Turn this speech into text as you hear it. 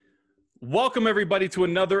Welcome, everybody, to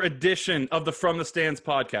another edition of the From the Stands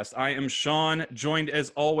podcast. I am Sean, joined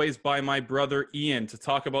as always by my brother Ian to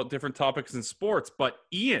talk about different topics in sports. But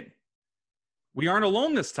Ian, we aren't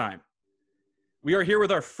alone this time. We are here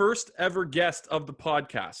with our first ever guest of the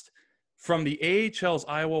podcast from the AHL's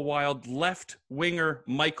Iowa Wild left winger,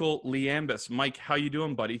 Michael Liambas. Mike, how you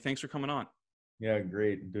doing, buddy? Thanks for coming on. Yeah,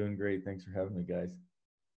 great. Doing great. Thanks for having me, guys.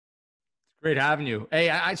 Great having you. Hey,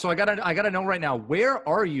 so I gotta know right now, where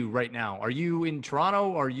are you right now? Are you in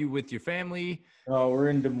Toronto? Are you with your family? We're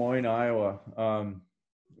in Des Moines, Iowa.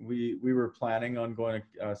 We were planning on going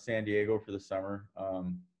to San Diego for the summer,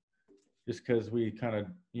 just because we kind of,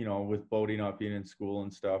 with Bodie not being in school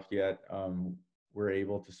and stuff yet, we're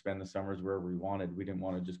able to spend the summers wherever we wanted. We didn't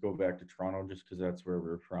want to just go back to Toronto just because that's where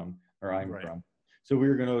we're from, or I'm from. So we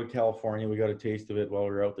were going to go to California. We got a taste of it while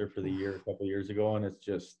we were out there for the year a couple of years ago, and it's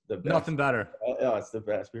just the best. Nothing better. Oh, it's the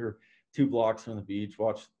best. We were 2 blocks from the beach,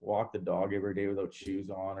 walk the dog every day without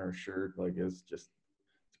shoes on or a shirt. Like, it's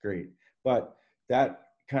great. But that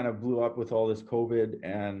kind of blew up with all this COVID,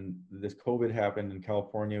 and this COVID happened in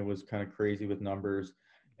California was kind of crazy with numbers,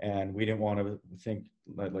 and we didn't want to think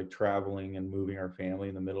like traveling and moving our family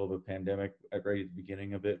in the middle of a pandemic right at the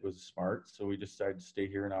beginning of it was smart. So we decided to stay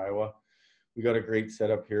here in Iowa. We got a great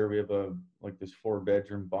setup here. We have this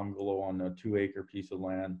 4-bedroom bungalow on a 2-acre piece of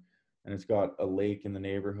land, and it's got a lake in the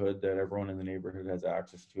neighborhood that everyone in the neighborhood has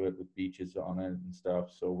access to it with beaches on it and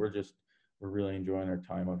stuff. So we're really enjoying our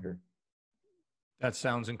time out here. That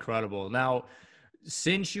sounds incredible. Now,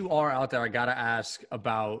 since you are out there, I got to ask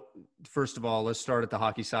about, first of all, let's start at the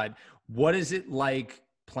hockey side. What is it like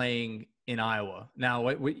playing in Iowa? Now,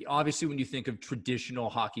 obviously, when you think of traditional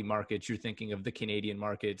hockey markets, you're thinking of the Canadian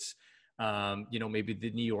markets, maybe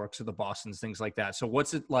the New Yorks or the Bostons, things like that. So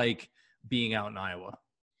what's it like being out in Iowa?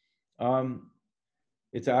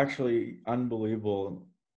 It's actually unbelievable.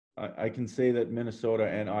 I can say that Minnesota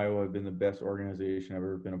and Iowa have been the best organization I've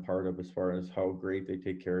ever been a part of as far as how great they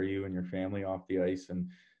take care of you and your family off the ice. And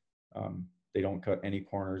they don't cut any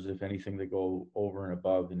corners. If anything, they go over and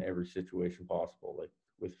above in every situation possible, like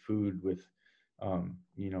with food, with,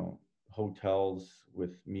 hotels,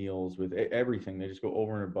 with meals, with everything. They just go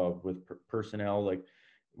over and above with personnel. Like,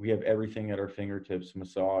 we have everything at our fingertips,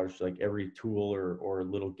 massage, like every tool or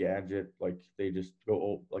little gadget, like they just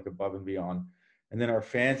go like above and beyond. And then our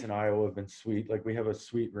fans in Iowa have been sweet. Like, we have a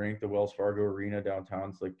sweet rink, the Wells Fargo Arena downtown.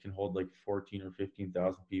 It's like can hold like 14 or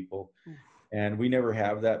 15,000 people. And we never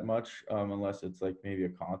have that much unless it's like maybe a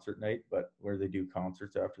concert night, but where they do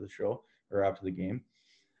concerts after the show or after the game.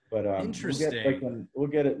 But Interesting. we'll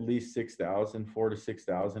get at least 4,000 to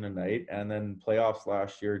 6,000 a night. And then playoffs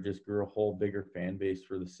last year just grew a whole bigger fan base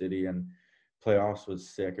for the city, and playoffs was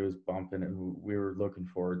sick. It was bumping, and we were looking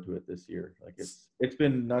forward to it this year. Like, it's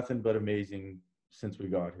been nothing but amazing since we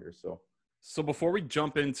got here. So before we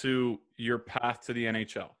jump into your path to the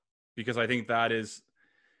NHL, because I think that is,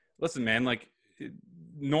 listen, man, like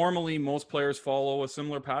normally most players follow a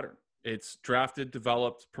similar pattern. It's drafted,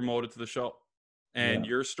 developed, promoted to the show. And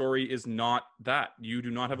your story is not that. You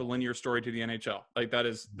do not have a linear story to the NHL. Like, that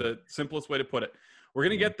is the simplest way to put it. We're going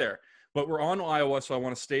to get there, but we're on Iowa, so I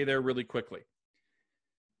want to stay there really quickly.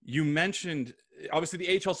 You mentioned, obviously,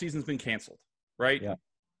 the AHL season's been canceled, right? Yeah.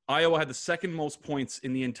 Iowa had the second most points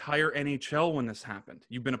in the entire NHL when this happened.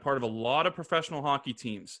 You've been a part of a lot of professional hockey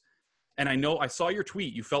teams. And I saw your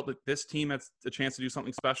tweet. You felt that this team had a chance to do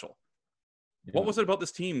something special. Yeah. What was it about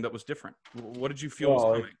this team that was different? What did you feel was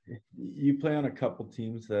coming? You play on a couple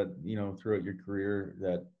teams that, throughout your career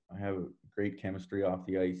that have great chemistry off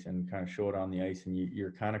the ice and kind of show it on the ice, and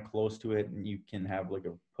you're kind of close to it, and you can have like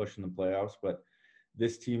a push in the playoffs. But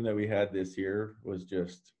this team that we had this year was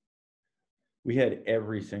just, we had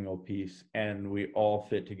every single piece, and we all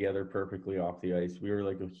fit together perfectly off the ice. We were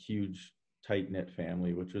like a huge, tight-knit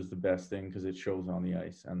family, which was the best thing because it shows on the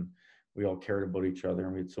ice. And we all cared about each other,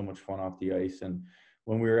 and we had so much fun off the ice. And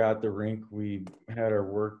when we were at the rink, we had our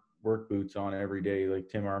work boots on every day. Like,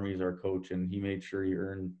 Tim Army is our coach, and he made sure you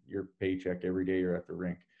earn your paycheck every day you're at the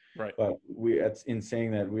rink. Right. But in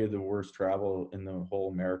saying that, we had the worst travel in the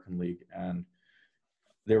whole American League. And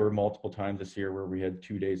there were multiple times this year where we had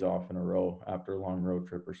 2 days off in a row after a long road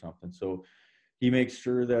trip or something. So he makes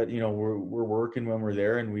sure that, we're working when we're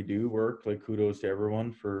there, and we do work. Like, kudos to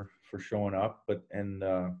everyone for showing up.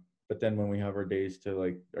 But then when we have our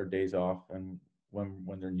days off and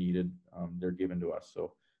when they're needed, they're given to us.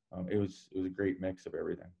 So it was a great mix of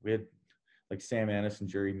everything. We had like Sam Annis and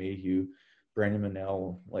Jerry Mayhew, Brandon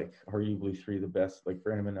Manell, like arguably 3 of the best, like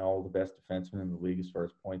Brandon Manell, the best defenseman in the league as far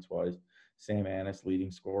as points wise. Sam Annis, leading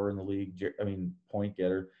scorer in the league, point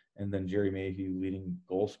getter, and then Jerry Mayhew, leading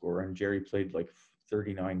goal scorer. And Jerry played like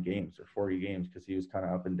 39 games or 40 games because he was kind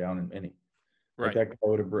of up and down in mini. Right. Like that guy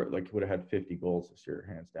would have had 50 goals this year,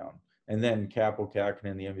 hands down. And then Capo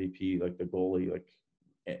Kakkonen, the MVP, like the goalie, like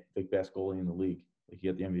the best goalie in the league. Like he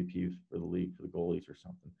had the MVP for the league for the goalies or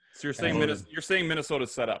something. So you're saying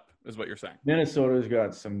Minnesota's set up is what you're saying. Minnesota's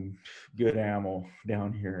got some good ammo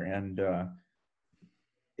down here, and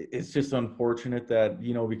it's just unfortunate that,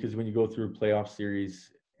 you know, because when you go through a playoff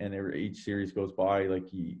series and each series goes by, like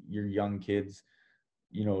your young kids,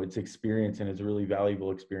 you know, it's experience, and it's a really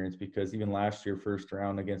valuable experience, because even last year, first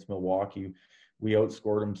round against Milwaukee, we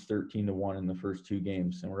outscored them 13-1 in the first 2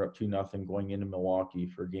 games, and we're up 2-0 going into Milwaukee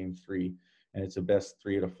for game 3. And it's a best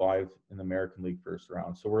 3 out of 5 in the American League first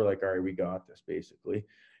round. So we're like, all right, we got this basically.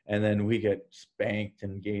 And then we get spanked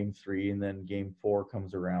in game 3, and then game 4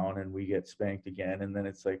 comes around and we get spanked again. And then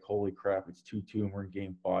it's like, holy crap, it's 2-2 and we're in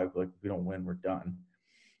game 5. Like, if we don't win, we're done.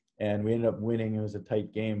 And we ended up winning. It was a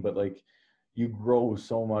tight game, but like, you grow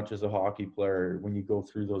so much as a hockey player when you go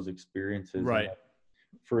through those experiences. Right. And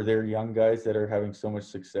for their young guys that are having so much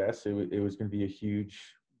success, it was going to be a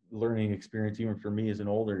huge learning experience, even for me as an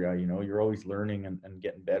older guy. You know, you're always learning and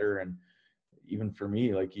getting better. And even for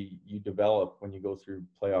me, like you develop when you go through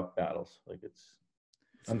playoff battles. Like it's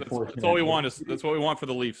unfortunate. That's all we want that's what we want for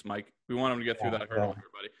the Leafs, Mike. We want them to get through that hurdle,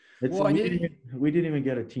 everybody. We didn't even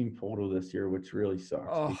get a team photo this year, which really sucks.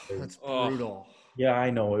 Oh, that's brutal. Yeah, I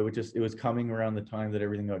know. It was coming around the time that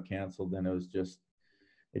everything got canceled, and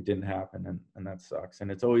it didn't happen, and that sucks.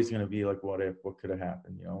 And it's always going to be like, what could have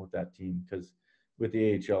happened, you know, with that team? Because with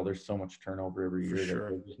the AHL, there's so much turnover every year.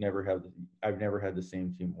 Sure. I've never had the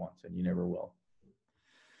same team once, and you never will.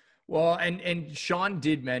 Well, and Sean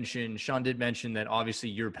did mention that obviously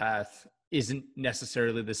your path isn't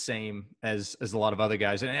necessarily the same as a lot of other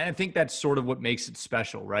guys. And I think that's sort of what makes it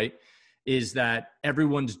special, right? Is that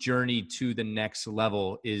everyone's journey to the next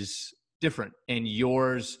level is different. And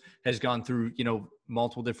yours has gone through, you know,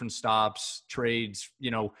 multiple different stops, trades,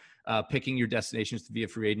 you know, picking your destinations via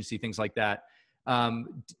free agency, things like that.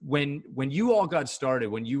 When you all got started,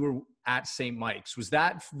 when you were at St. Mike's, was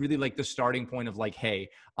that really like the starting point of like, hey,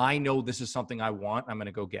 I know this is something I want, I'm going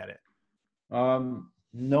to go get it?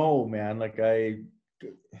 No, man. Like I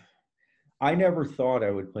never thought I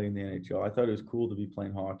would play in the NHL. I thought it was cool to be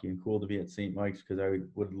playing hockey and cool to be at St. Mike's, because I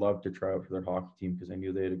would love to try out for their hockey team, because I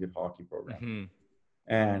knew they had a good hockey program. Mm-hmm.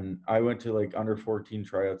 And I went to like under 14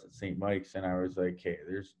 tryouts at St. Mike's, and I was like, hey,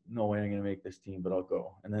 there's no way I'm going to make this team, but I'll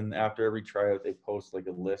go. And then after every tryout, they post like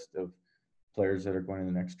a list of players that are going to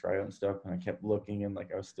the next tryout and stuff. And I kept looking, and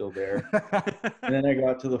like I was still there. And then I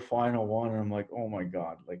got to the final one, and I'm like, oh my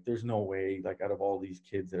God, like there's no way, like out of all these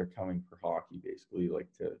kids that are coming for hockey, basically,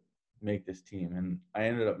 like to make this team. And I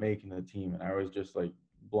ended up making the team, and I was just like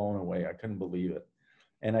blown away. I couldn't believe it.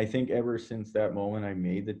 And I think ever since that moment I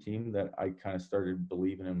made the team, that I kind of started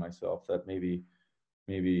believing in myself, that maybe,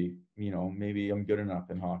 you know, maybe I'm good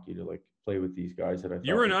enough in hockey to like play with these guys that I thought.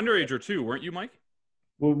 You were an underager too, weren't you, Mike?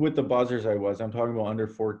 Well, with the Buzzers I was. I'm talking about under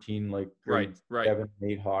 14, like grade right. 7,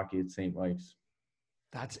 8 hockey at St. Mike's.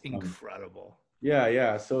 That's incredible.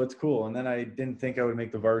 Yeah. So it's cool. And then I didn't think I would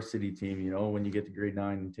make the varsity team, you know, when you get to grade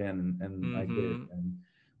 9 and 10, and Mm-hmm. I did.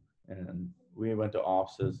 And we went to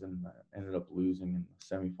offices and ended up losing in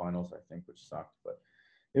the semifinals, I think, which sucked. But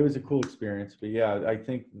it was a cool experience. But yeah, I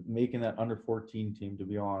think making that under 14 team, to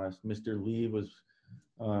be honest, Mr. Lee was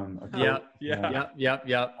a coach. Yep. I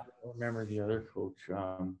don't remember the other coach.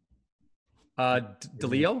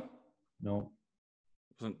 DeLeo? No.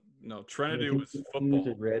 No, Trinity was football. He was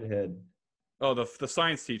a redhead. Oh, the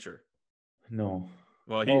science teacher. No.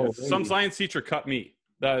 Well, some science teacher cut me.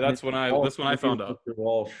 That's when I found out. Mr.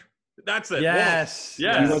 Walsh. That's it. Yes.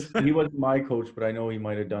 He wasn't my coach, but I know he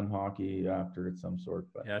might have done hockey after at some sort.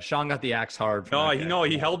 But yeah, Sean got the axe hard.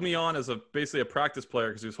 He held me on as basically a practice player,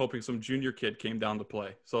 because he was hoping some junior kid came down to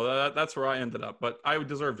play. So that's where I ended up. But I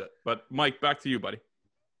deserved it. But Mike, back to you, buddy.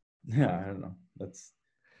 Yeah, I don't know.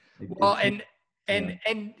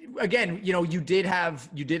 And again, you know, you did have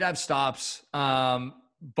stops,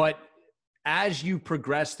 but as you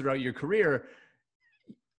progressed throughout your career,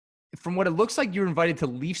 from what it looks like, you were invited to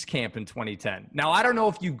Leafs camp in 2010. Now, I don't know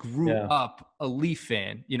if you grew up a Leaf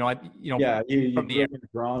fan. You know, you from grew up in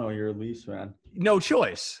Toronto, you're a Leafs fan. No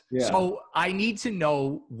choice. Yeah. So I need to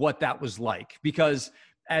know what that was like, because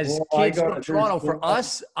as kids from Toronto, for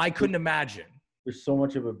us, I couldn't imagine. There's so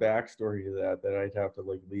much of a backstory to that I'd have to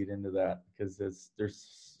like lead into that, because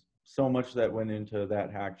there's so much that went into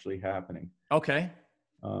that actually happening. Okay.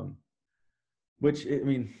 Which, I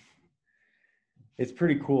mean, it's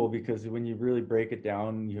pretty cool, because when you really break it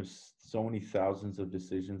down, you have so many thousands of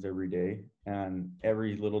decisions every day, and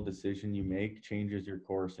every little decision you make changes your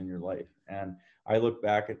course in your life. And I look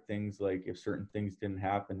back at things like if certain things didn't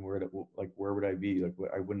happen, where would I be? Like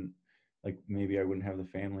I wouldn't, like maybe I wouldn't have the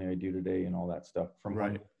family I do today and all that stuff from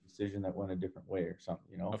one decision that went a different way or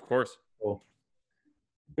something, you know? Of course. So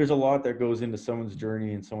there's a lot that goes into someone's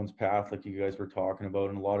journey and someone's path, like you guys were talking about.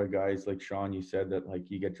 And a lot of guys, like Sean, you said that like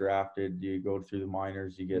you get drafted, you go through the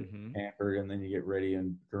minors, you get pampered, and then you get ready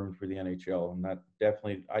and groomed for the NHL. And that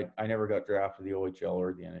definitely, I never got drafted the OHL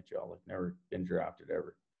or the NHL, like never been drafted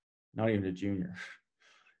ever, not even a junior.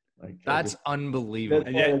 Like that's unbelievable.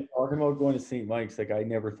 That's why, like, talking about going to St. Mike's, like I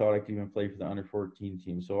never thought I could even play for the under 14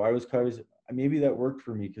 team. So I was kind of, maybe that worked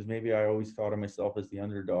for me because maybe I always thought of myself as the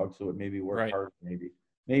underdog. So it maybe worked hard.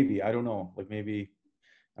 Maybe, I don't know. Like maybe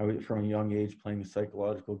I was from a young age playing a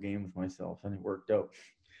psychological game with myself and it worked out.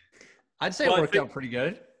 I'd say it worked out pretty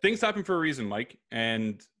good. Things happen for a reason, Mike.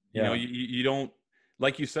 And you know, you don't,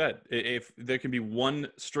 like you said, if there can be one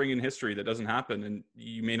string in history that doesn't happen and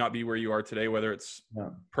you may not be where you are today, whether it's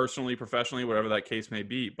personally, professionally, whatever that case may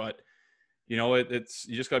be, but you know, it's,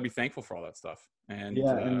 you just got to be thankful for all that stuff. And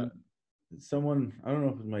and someone, I don't know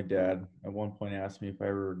if it was my dad, at one point asked me if I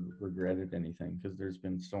ever regretted anything, because there's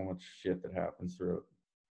been so much shit that happens throughout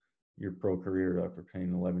your pro career after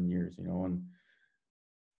playing 11 years, you know, and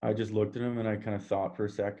I just looked at him and I kind of thought for a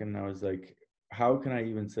second. I was like, how can I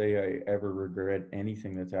even say I ever regret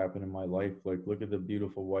anything that's happened in my life? Like, look at the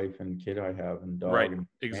beautiful wife and kid I have and dog. Right, and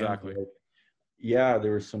exactly. Like, yeah,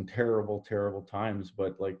 there were some terrible, terrible times,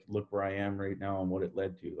 but like, look where I am right now and what it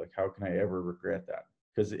led to. Like, how can I ever regret that?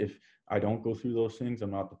 Because if I don't go through those things,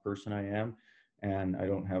 I'm not the person I am, and I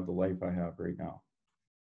don't have the life I have right now.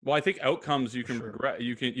 Well, I think outcomes you can regret.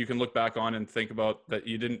 You can look back on and think about that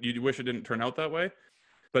you wish it didn't turn out that way,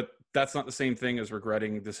 but that's not the same thing as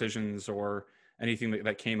regretting decisions or anything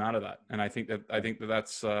that came out of that. And I think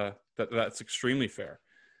that's extremely fair.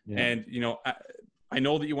 Yeah. And you know, I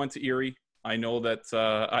know that you went to Erie. I know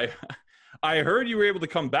that I heard you were able to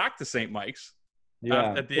come back to St. Mike's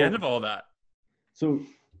at the end of all that. So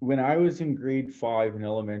when I was in grade 5 in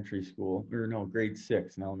elementary school, or no, grade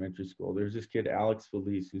 6 in elementary school, there's this kid, Alex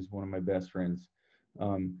Felice, who's one of my best friends.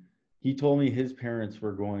 He told me his parents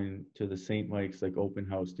were going to the St. Mike's like open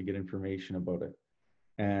house to get information about it.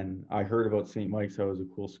 And I heard about St. Mike's, how it was a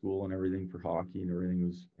cool school and everything for hockey and everything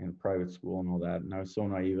was in a private school and all that. And I was so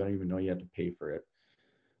naive, I didn't even know you had to pay for it.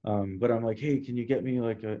 But I'm like, hey, can you get me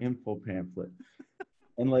like an info pamphlet?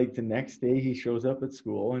 And like the next day he shows up at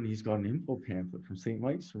school and he's got an info pamphlet from St.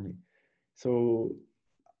 Mike's for me. So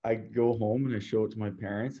I go home and I show it to my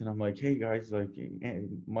parents and I'm like, hey guys, like, hey,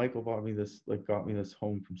 Michael got me this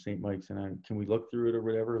home from St. Mike's and can we look through it or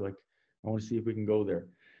whatever? Like, I want to see if we can go there.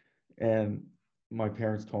 And my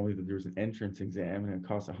parents told me that there was an entrance exam and it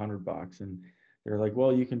cost $100. And they're like,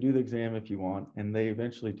 well, you can do the exam if you want. And they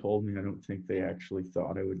eventually told me, I don't think they actually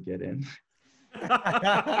thought I would get in.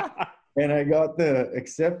 And I got the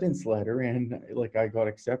acceptance letter and like I got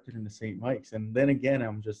accepted into St. Mike's. And then again,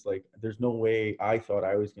 I'm just like, there's no way I thought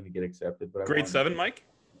I was going to get accepted. But grade 7, Mike?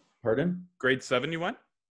 Pardon? Grade 7 you went?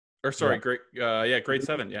 Or sorry, grade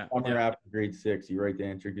 7, yeah. Summer after grade 6, you write the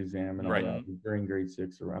entrance exam and all that during grade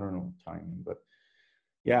 6, or I don't know timing, but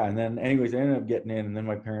yeah. And then anyways, I ended up getting in, and then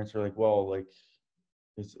my parents were like, well, like,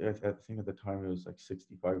 I think at the time it was like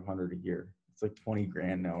 $6,500 a year. It's like 20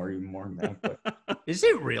 grand now or even more than that. But is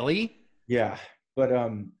it really? Yeah. But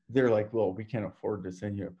they're like, well, we can't afford to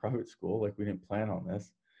send you to private school. Like, we didn't plan on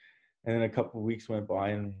this. And then a couple of weeks went by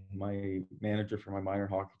and my manager for my minor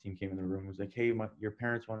hockey team came in the room and was like, hey, your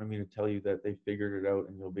parents wanted me to tell you that they figured it out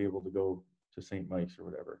and you'll be able to go to St. Mike's or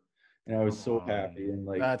whatever. And I was so happy. And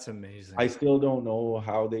like, that's amazing. I still don't know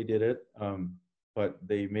how they did it. But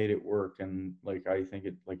they made it work. And like, I think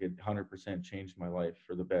it 100% changed my life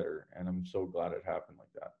for the better. And I'm so glad it happened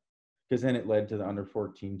like that. Because then it led to the under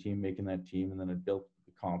 14 team making that team. And then it built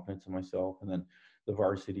the confidence in myself. And then the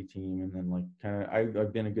varsity team. And then like kind of,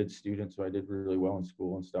 I've been a good student. So I did really well in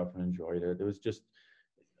school and stuff and enjoyed it. It was just,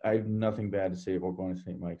 I have nothing bad to say about going to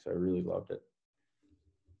St. Mike's. I really loved it.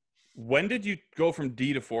 When did you go from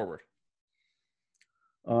D to forward?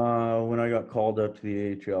 When I got called up to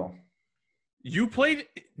the AHL. You played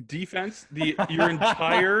defense your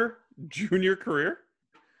entire junior career?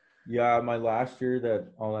 Yeah, my last year that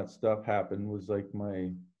all that stuff happened was like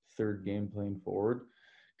my third game playing forward,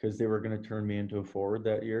 because they were going to turn me into a forward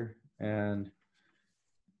that year. And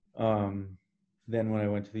then when I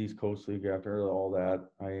went to the East Coast League after all that,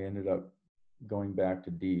 I ended up going back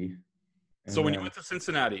to D. So when you went to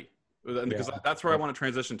Cincinnati, because that's where I want to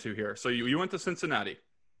transition to here. So you went to Cincinnati.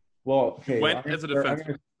 Well, okay. Went as a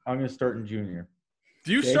defenseman. I'm going to start in junior.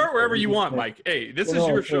 Do you start wherever you want, Mike? Hey, this is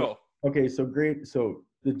your show. Okay, so great. So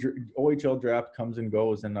OHL draft comes and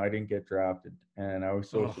goes, and I didn't get drafted, and I was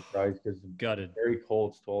so surprised because Gutted. Barry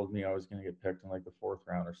Colts told me I was going to get picked in like the 4th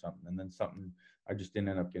round or something, and then I just didn't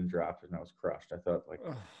end up getting drafted, and I was crushed. I thought like,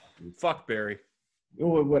 fuck Barry.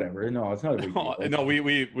 Whatever. No, it's not a big deal. No,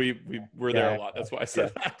 we were there a lot. That's why I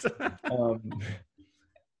said that.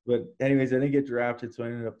 But anyways, I didn't get drafted, so I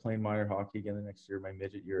ended up playing minor hockey again the next year, my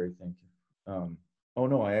midget year, I think. Oh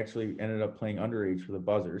no, I actually ended up playing underage for the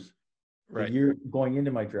Buzzers. Right. The year going into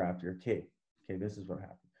my draft year. Okay, this is what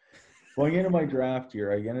happened. Going into my draft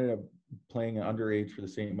year, I ended up playing underage for the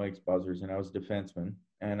St. Mike's Buzzers, and I was a defenseman,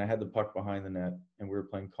 and I had the puck behind the net, and we were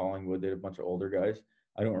playing Collingwood. They had a bunch of older guys.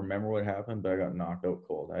 I don't remember what happened, but I got knocked out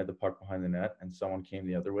cold. I had the puck behind the net, and someone came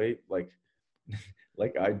the other way, like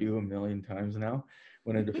I do a million times now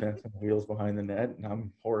when a defenseman wheels behind the net, and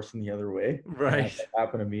I'm horsing the other way. Right. That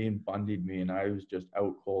happened to me and bundied me, and I was just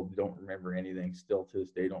out cold. Don't remember anything. Still to this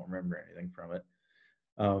day, don't remember anything from it.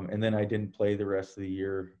 And then I didn't play the rest of the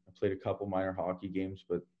year. I played a couple minor hockey games,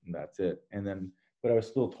 but that's it. But I was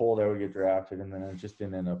still told I would get drafted, and then it just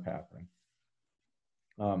didn't end up happening.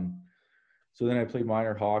 So then I played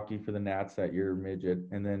minor hockey for the Nats that year, midget,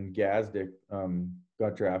 and then Gazdick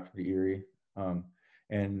got drafted to Erie.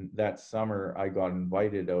 And that summer I got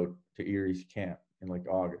invited out to Erie's camp in like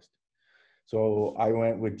August. So I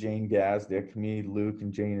went with Jane Gazdick, me, Luke,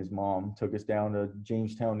 and Jane, his mom, took us down to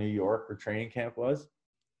Jamestown, New York, where training camp was,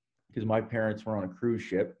 because my parents were on a cruise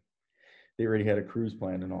ship. They already had a cruise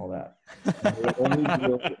planned and all that.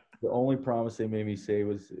 And the only promise they made me say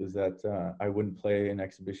is that I wouldn't play an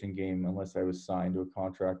exhibition game unless I was signed to a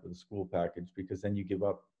contract with a school package, because then you give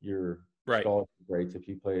up your scholarship rights if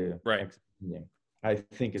you play an exhibition game. I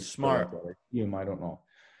think it's smart. I don't know.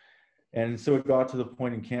 And so it got to the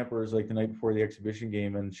point in camp where it was like the night before the exhibition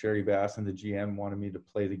game, and Sherry Bass and the GM wanted me to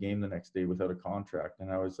play the game the next day without a contract.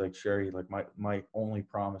 And I was like, Sherry, like my only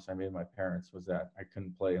promise I made my parents was that I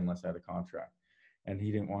couldn't play unless I had a contract. And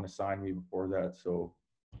he didn't want to sign me before that. So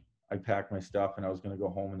I packed my stuff and I was going to go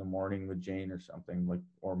home in the morning with Jane or something,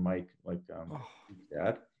 or Mike,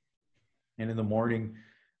 dad. And in the morning,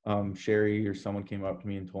 Sherry or someone came up to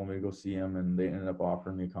me and told me to go see him, and they ended up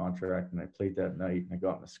offering me a contract, and I played that night and I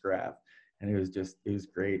got in a scrap, and it was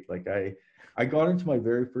great. Like I got into my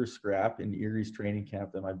very first scrap in Erie's training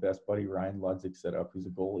camp that my best buddy Ryan Ludzik set up, who's a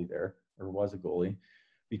goalie there, or was a goalie,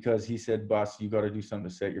 because he said, Bus, you got to do something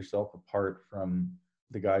to set yourself apart from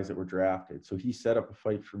the guys that were drafted. So he set up a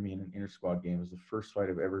fight for me in an inter-squad game. It was the first fight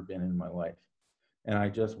I've ever been in my life, and I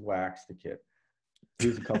just waxed the kid. He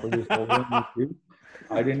was a couple of years older than me too.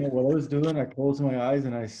 I didn't know what I was doing. I closed my eyes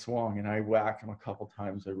and I swung and I whacked him a couple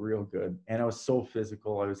times, like real good. And I was so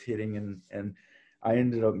physical. I was hitting and I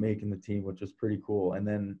ended up making the team, which was pretty cool. And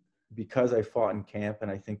then because I fought in camp, and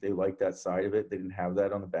I think they liked that side of it, they didn't have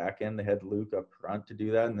that on the back end. They had Luke up front to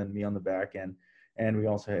do that, and then me on the back end. And we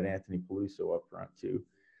also had Anthony Peluso up front too.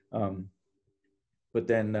 But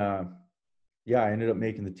then, I ended up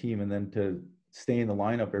making the team, and then to stay in the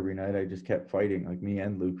lineup every night, I just kept fighting. Like me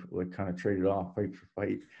and Luke like kind of traded off fight for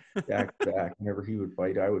fight, back to back. Whenever he would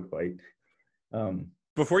fight, I would fight.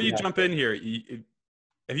 Before you jump in here,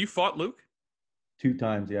 have you fought Luke? 2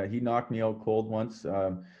 times, yeah. He knocked me out cold once.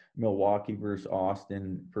 Milwaukee versus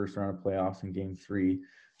Austin, first round of playoffs in Game 3.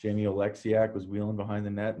 Jamie Oleksiak was wheeling behind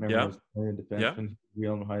the net. Remember, I was playing defenseman,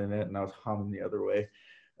 wheeling behind the net, and I was humming the other way.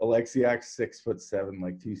 Oleksiak's 6'7",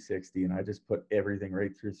 like 260, and I just put everything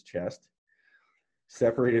right through his chest.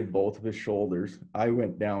 Separated both of his shoulders. I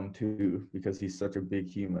went down too because he's such a big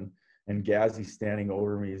human. And Gazzy's standing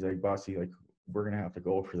over me. He's like, Bossy, like, we're going to have to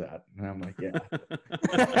go for that. And I'm like, yeah.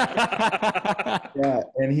 Yeah.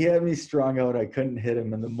 And he had me strung out. I couldn't hit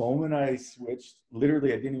him. And the moment I switched,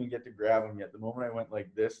 literally, I didn't even get to grab him yet. The moment I went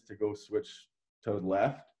like this to go switch to the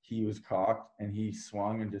left, he was cocked and he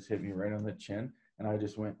swung and just hit me right on the chin. And I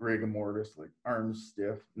just went rigor mortis, like arms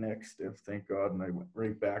stiff, neck stiff, thank God. And I went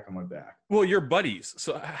right back on my back. Well, you're buddies.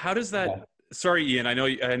 So how does that, sorry, Ian, I know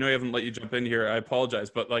I haven't let you jump in here. I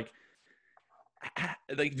apologize. But like,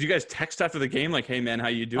 do you guys text after the game? Like, hey man, how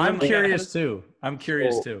you doing? I'm curious too.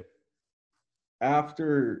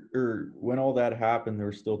 After, or when all that happened, there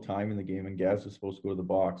was still time in the game, and Gaz was supposed to go to the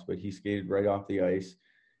box, but he skated right off the ice.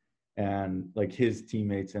 And like his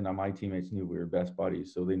teammates and my teammates knew we were best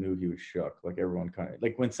buddies, so they knew he was shook. Like everyone kind of,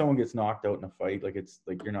 like when someone gets knocked out in a fight, like it's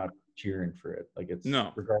like you're not cheering for it. Like it's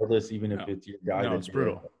regardless, even if it's your guy. No, it's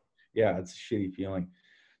brutal. Yeah, it's a shitty feeling.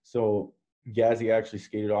 So Gazzy actually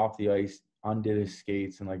skated off the ice, undid his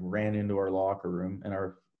skates, and like ran into our locker room, and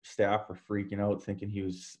our staff were freaking out, thinking he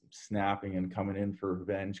was snapping and coming in for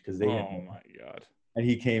revenge because they. Oh my God. And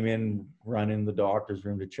he came in running the doctor's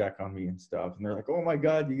room to check on me and stuff. And they're like, "Oh my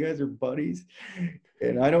God, you guys are buddies."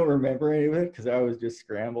 And I don't remember any of it because I was just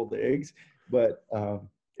scrambled eggs. But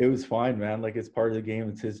it was fine, man. Like, it's part of the game.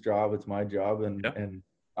 It's his job. It's my job. And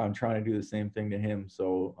I'm trying to do the same thing to him.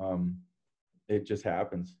 So it just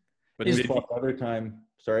happens. But Is other time.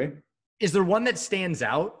 Sorry. Is there one that stands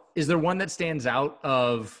out? Is there one that stands out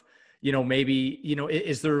of, maybe,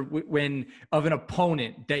 is there when of an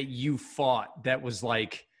opponent that you fought that was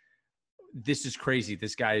like, this is crazy,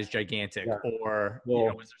 this guy is gigantic, or,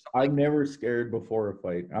 I'm never scared before a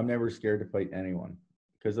fight. I'm never scared to fight anyone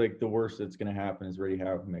because, like, the worst that's going to happen is already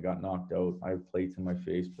happened. I got knocked out. I have plates in my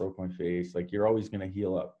face, broke my face. Like, you're always going to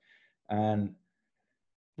heal up. And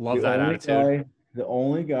love that attitude. The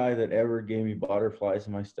only guy that ever gave me butterflies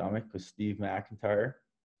in my stomach was Steve McIntyre.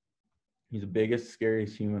 He's the biggest,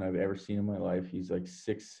 scariest human I've ever seen in my life. He's like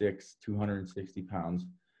 6'6", 260 pounds.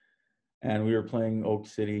 And we were playing Oak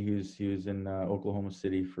City. He was in Oklahoma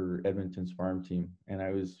City for Edmonton's farm team. And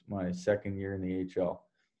I was my second year in the AHL.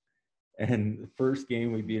 And the first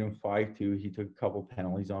game we beat him 5-2. He took a couple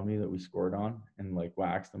penalties on me that we scored on and like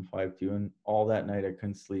waxed him 5-2. And all that night I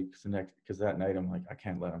couldn't sleep because that night I'm like, I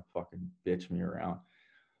can't let him fucking bitch me around.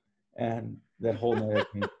 And that whole night I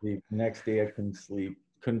couldn't sleep. The next day I couldn't sleep.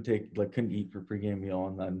 Couldn't eat for pregame meal.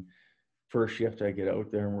 And then first shift I get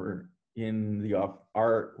out there and we're in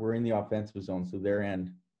the offensive zone. So their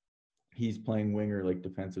end, he's playing winger, like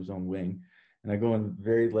defensive zone wing. And I go and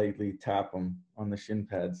very lightly tap him on the shin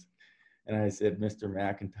pads. And I said, "Mr.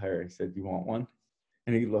 McIntyre," I said, "Do you want one?"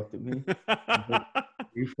 And he looked at me. Like, "Are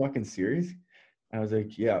you fucking serious?" I was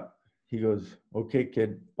like, "Yeah." He goes, "Okay,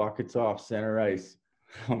 kid, buckets off, center ice."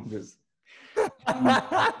 I'm just,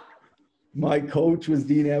 my coach was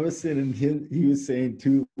Dean Evison, and he was saying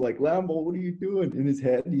too, like, "Lambo, what are you doing?" In his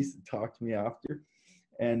head, he used to talk to me after.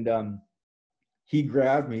 And he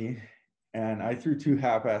grabbed me, and I threw 2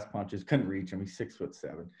 half-ass punches. Couldn't reach him. He's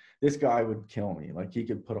 6'7". This guy would kill me. Like, he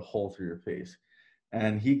could put a hole through your face.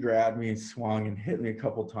 And he grabbed me and swung and hit me a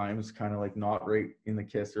couple times, kind of like not right in the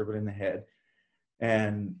kisser, but in the head.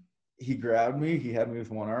 And he grabbed me. He had me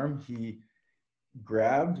with one arm. He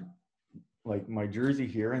grabbed like my jersey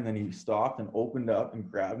here, and then he stopped and opened up and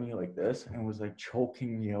grabbed me like this and was like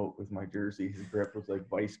choking me out with my jersey. His grip was like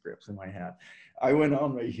vice grips in my hand. I went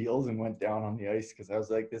on my heels and went down on the ice because I was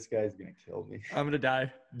like, this guy's gonna kill me. I'm gonna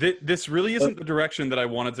die. This really isn't the direction that I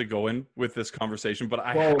wanted to go in with this conversation, but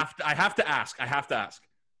I have to ask.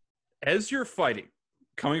 As you're fighting,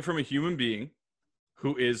 coming from a human being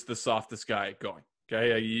who is the softest guy going,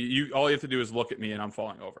 okay? You all you have to do is look at me and I'm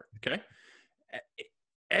falling over, okay?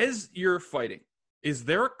 As you're fighting, is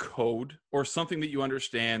there a code or something that you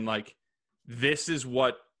understand, like, this is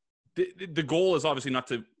what the goal is? Obviously not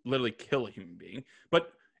to literally kill a human being,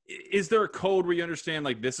 but is there a code where you understand,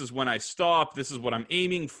 like, this is when I stop, this is what I'm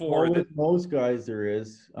aiming for? Well, with most guys there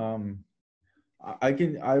is. I've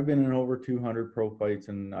been in over 200 pro fights,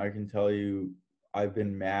 and I can tell you I've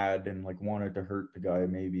been mad and like wanted to hurt the guy,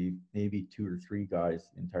 maybe 2 or 3 guys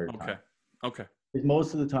the entire time. Okay. Because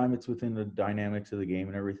most of the time it's within the dynamics of the game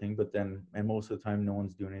and everything, and most of the time no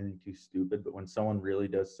one's doing anything too stupid. But when someone really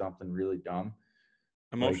does something really dumb,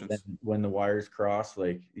 emotions, like, when the wires cross,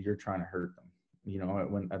 like, you're trying to hurt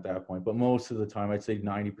them, at that point. But most of the time, I'd say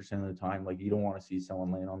 90% of the time, like, you don't want to see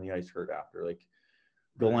someone laying on the ice hurt after. Like,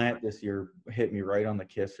 Gallant this year hit me right on the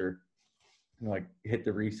kisser, like, hit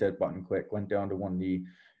the reset button quick, went down to one knee,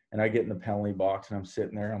 and I get in the penalty box and I'm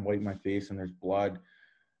sitting there, I'm wiping my face and there's blood.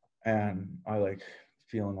 And I like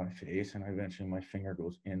feeling my face, and eventually my finger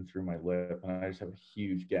goes in through my lip, and I just have a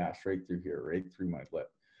huge gash right through here, right through my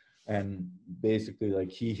lip. And basically,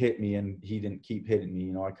 like, he hit me and he didn't keep hitting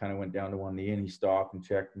me. I kind of went down to one knee and he stopped and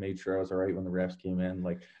checked, made sure I was all right when the refs came in.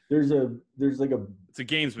 Like, there's a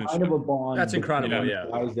gamesmanship, kind of a bond. That's incredible. Yeah.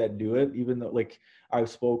 Guys that do it, even though, like, I've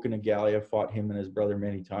spoken to Gally, I've fought him and his brother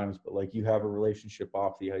many times, but like, you have a relationship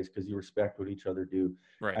off the ice because you respect what each other do.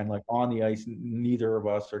 Right. And like, on the ice, neither of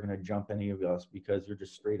us are going to jump any of us because you're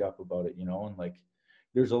just straight up about it, and like,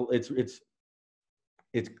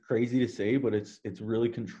 it's crazy to say, but it's really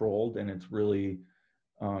controlled, and it's really,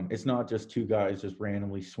 it's not just 2 guys just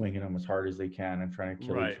randomly swinging them as hard as they can and trying to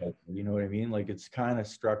kill each other. You know what I mean? Like, it's kind of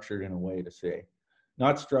structured in a way to say.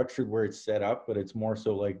 Not structured where it's set up, but it's more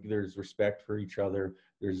so like there's respect for each other.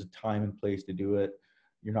 There's a time and place to do it.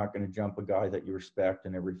 You're not going to jump a guy that you respect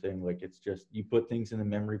and everything. Like, it's just, you put things in the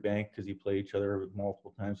memory bank because you play each other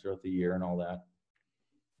multiple times throughout the year and all that.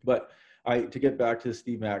 But to get back to the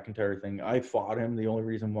Steve McIntyre thing, I fought him. The only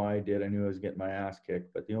reason why I did, I knew I was getting my ass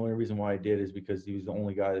kicked, but the only reason why I did is because he was the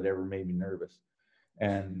only guy that ever made me nervous.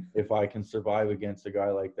 And if I can survive against a guy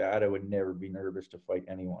like that, I would never be nervous to fight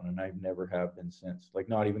anyone. And I've never have been since. Like,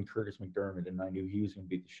 not even Curtis McDermott. And I knew he was going to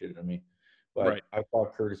beat the shit out of me. But Right. I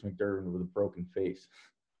fought Curtis McDermott with a broken face.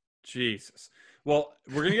 Jesus. Well,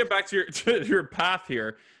 we're gonna get back to your path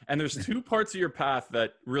here, and there's two parts of your path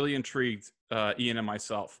that really intrigued Ian and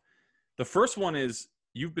myself. The first one is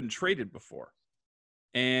you've been traded before,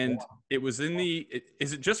 and it was in the.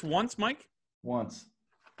 Is it just once, Mike? Once.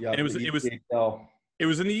 Yeah. And it was in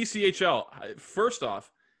the ECHL. First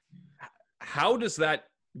off, how does that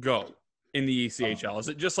go in the ECHL? Is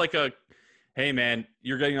it just like a, hey man,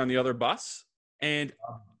 you're getting on the other bus? And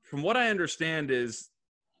from what I understand is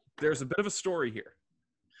there's a bit of a story here.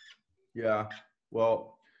 Yeah.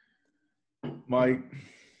 Well,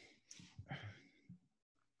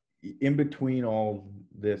 in between all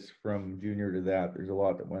this from junior to that, there's a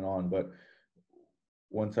lot that went on. But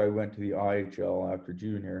once I went to the IHL after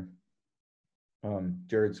junior,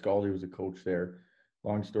 Jared Scaldi was a coach there.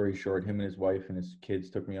 Long story short, him and his wife and his kids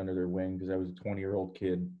took me under their wing because I was a 20-year-old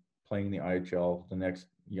kid playing in the IHL. The next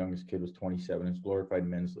youngest kid was 27. It's glorified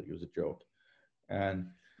men's league. It was a joke. And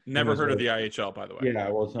never heard of the IHL, by the way. Yeah,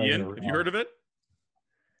 well, it's not Ian, have you heard of it?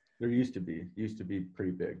 There used to be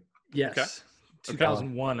pretty big. Yes. Okay.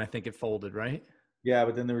 2001, I think it folded, right? Yeah,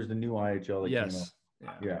 but then there was the new IHL that came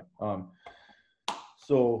out. Yeah.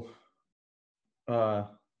 So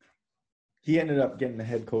he ended up getting the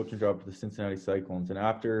head coaching job for the Cincinnati Cyclones. And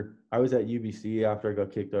after I was at UBC, after I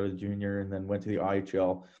got kicked out of the junior and then went to the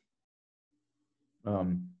IHL.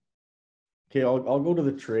 Okay, I'll go to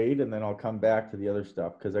the trade and then I'll come back to the other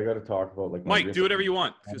stuff because I got to talk about like Mike, do whatever you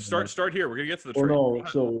want. Start here. We're gonna get to the trade.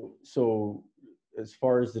 No, so as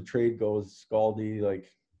far as the trade goes, Scaldi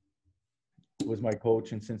was my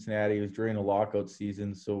coach in Cincinnati. It was during the lockout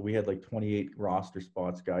season, so we had like 28 roster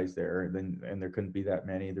spots, guys there, and there couldn't be that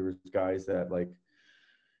many. There was guys that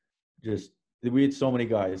we had so many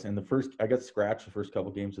guys, and I got scratched the first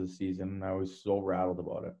couple games of the season, and I was so rattled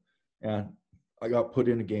about it. And I got put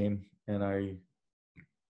in a game, and I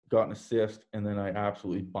got an assist, and then I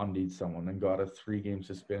absolutely bundied someone and got a 3-game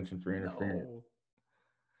suspension for interference. No.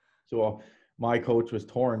 So my coach was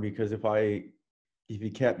torn because if he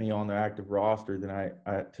kept me on the active roster, then I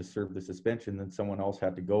had to serve the suspension. Then someone else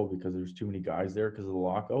had to go because there was too many guys there because of the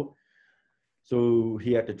lockout. So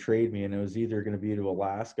he had to trade me, and it was either going to be to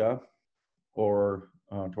Alaska or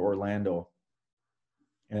to Orlando.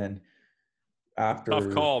 And tough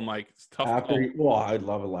call, Mike. It's tough call. Well, I'd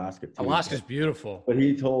love Alaska too. Alaska's beautiful. But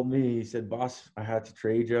he told me, he said, "Boss, I had to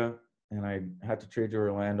trade you, and I had to trade you to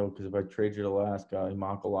Orlando because if I trade you to Alaska,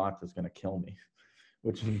 Immaculata is going to kill me."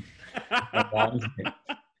 Which my mom's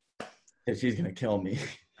she's going to kill me.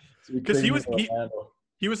 Because he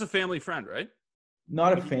was a family friend, right?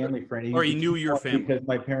 Not a family friend. He knew your family. Because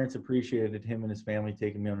my parents appreciated him and his family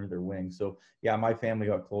taking me under their wing. So, yeah, my family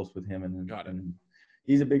got close with him. And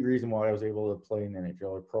he's a big reason why I was able to play in the NHL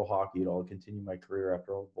or pro hockey at all, continue my career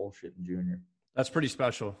after all the bullshit in junior. That's pretty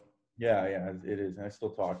special. Yeah, it is. And I still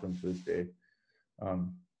talk to him to this day.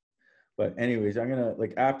 But anyways, I'm going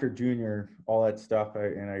to, after junior, all that stuff,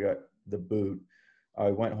 I got the boot.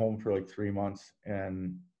 I went home for 3 months,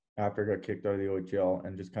 and after I got kicked out of the OHL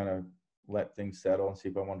and just kind of let things settle and see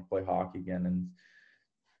if I wanted to play hockey again. And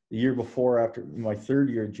the year before, after my third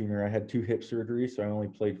year at junior, I had 2 hip surgeries, so I only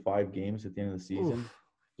played 5 games at the end of the season. Oof.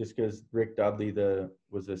 Just because Rick Dudley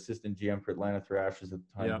was the assistant GM for Atlanta Thrashers at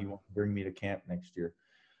the time. Yeah. He wanted to bring me to camp next year.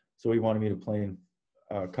 So he wanted me to play in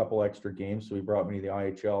a couple extra games, so he brought me to the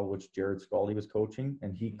IHL, which Jared Scaldi was coaching,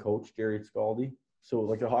 and he coached Jared Scaldi.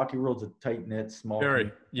 So the hockey world's a tight-knit, small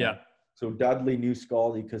team. Yeah. So Dudley knew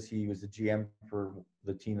Scaldi because he was the GM for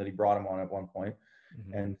the team that he brought him on at one point.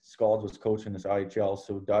 Mm-hmm. And Scaldi was coaching this IHL.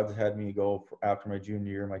 So Duds had me go after my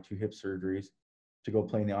junior year, my 2 hip surgeries, to go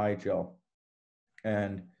play in the IHL.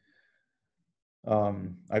 And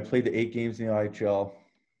I played the 8 games in the IHL,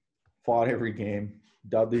 fought every game.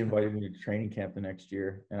 Dudley invited me to training camp the next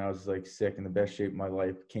year, and I was sick, in the best shape of my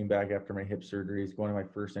life. Came back after my hip surgeries, going to my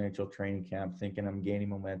first NHL training camp, thinking I'm gaining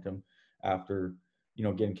momentum after,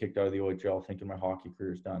 getting kicked out of the OHL, thinking my hockey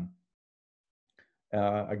career is done.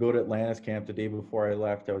 I go to Atlanta's camp the day before I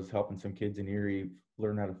left. I was helping some kids in Erie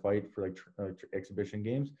learn how to fight for exhibition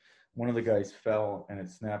games. One of the guys fell and it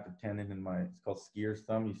snapped a tendon in it's called skier's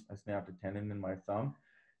thumb. I snapped a tendon in my thumb.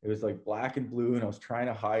 It was black and blue, and I was trying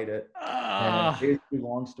to hide it. And basically,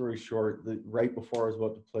 long story short, right before I was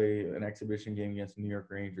about to play an exhibition game against the New York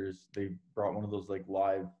Rangers, they brought one of those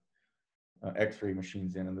live X-ray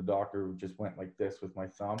machines in, and the doctor just went like this with my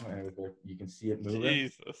thumb, and it was like you can see it moving.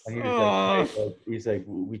 Jesus. And he was like, he's like,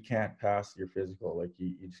 we can't pass your physical, like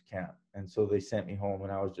you just can't. And so they sent me home,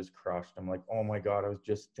 and I was just crushed. I'm like, oh my god, I was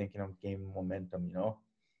just thinking I'm gaining momentum, you know.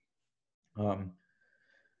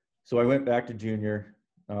 So I went back to junior,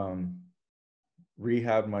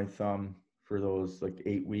 rehabbed my thumb for those like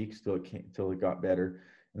 8 weeks till it got better.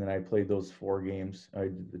 And then I played those 4 games. I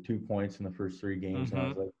did the 2 points in the first 3 games. And I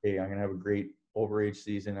was like, hey, I'm going to have a great overage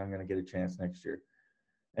season. I'm going to get a chance next year.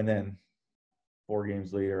 And then 4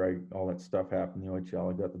 games later, all that stuff happened. The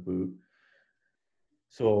OHL, I got the boot.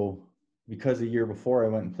 So because the year before I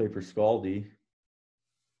went and played for Scaldi,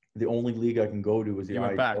 the only league I can go to was the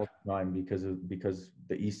IHL time because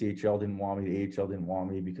the ECHL didn't want me, the AHL didn't want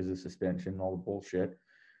me because of suspension and all the bullshit.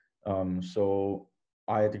 So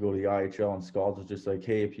I had to go to the IHL, and Scalds was just like,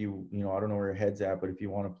 hey, if I don't know where your head's at, but if you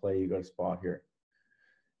want to play, you got a spot here.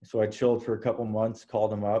 So I chilled for a couple months,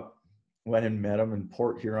 called him up, went and met him in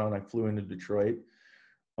Port Huron. I flew into Detroit.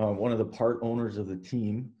 One of the part owners of the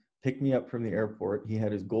team picked me up from the airport. He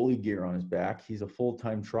had his goalie gear on his back. He's a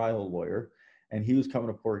full-time trial lawyer. And he was coming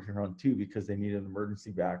to Port Huron too because they needed an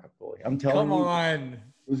emergency backup goalie. I'm telling you, it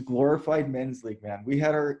was glorified men's league, man. We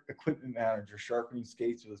had our equipment manager sharpening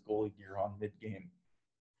skates with his goalie gear on mid-game.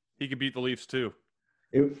 He could beat the Leafs too.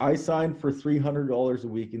 I signed for $300 a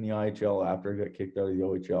week in the IHL after I got kicked out of the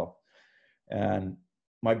OHL. And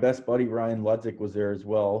my best buddy, Ryan Ludzik, was there as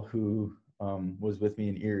well, who was with me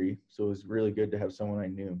in Erie. So it was really good to have someone I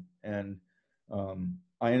knew. And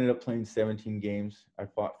I ended up playing 17 games. I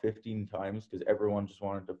fought 15 times because everyone just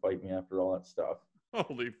wanted to fight me after all that stuff.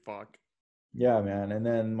 Holy fuck. Yeah, man. And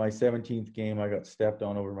then my 17th game, I got stepped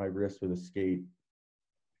on over my wrist with a skate.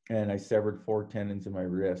 And I severed 4 tendons in my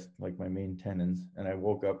wrist, like my main tendons. And I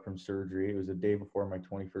woke up from surgery. It was a day before my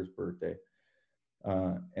 21st birthday.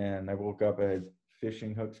 And I woke up, I had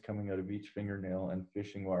fishing hooks coming out of each fingernail and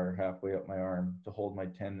fishing wire halfway up my arm to hold my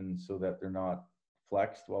tendons so that they're not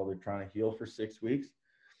flexed while they're trying to heal for 6 weeks.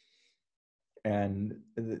 And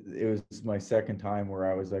it was my second time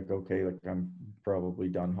where I was like, okay, like I'm probably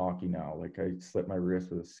done hockey now. Like I slipped my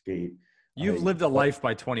wrist with a skate. You've lived a life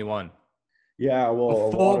by 21. Yeah, well,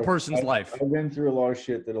 a full person's life. I've been through a lot of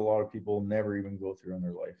shit that a lot of people never even go through in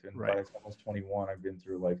their life. And right. by the time I was 21, I've been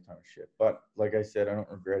through a lifetime of shit. But like I said, I don't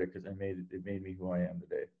regret it because it made me who I am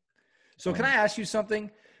today. So can I ask you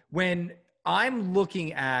something? When I'm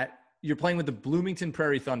looking at, you're playing with the Bloomington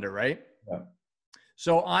Prairie Thunder, right? Yeah.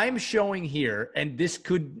 So I'm showing here, and this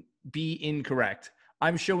could be incorrect.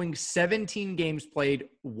 I'm showing 17 games played,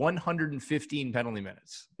 115 penalty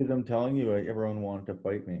minutes. Because I'm telling you, everyone wanted to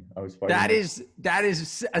fight me. I was fighting. That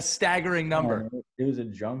is a staggering number. It was a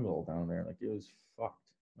jungle down there. Like it was fucked.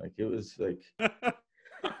 Like it was like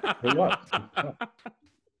it was.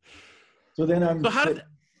 So then I'm. So how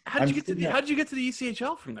did you get to the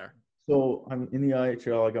ECHL from there? So I'm in the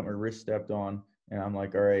IHL. I got my wrist stepped on, and I'm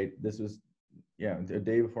like, all right, this was a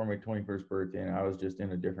day before my 21st birthday, and I was just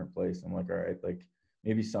in a different place. I'm like, all right, like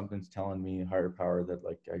maybe something's telling me, higher power, that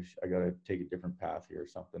like I got to take a different path here or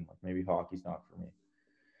something. Like maybe hockey's not for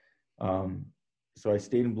me. So I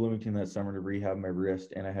stayed in Bloomington that summer to rehab my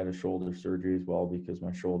wrist, and I had a shoulder surgery as well because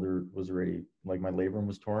my shoulder was already, like my labrum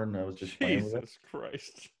was torn. And I was just playing with it. Jesus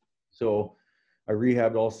Christ. So I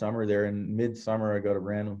rehabbed all summer there, and midsummer I got a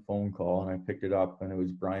random phone call, and I picked it up, and it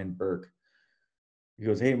was Brian Burke. He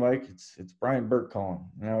goes, "Hey Mike, it's Brian Burke calling,"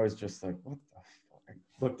 and I was just like, "What the fuck?" I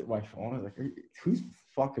looked at my phone. I was like, "Who's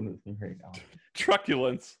fucking with me right now?"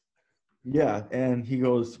 Truculence. Yeah, and he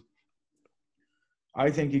goes, "I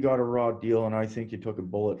think you got a raw deal, and I think you took a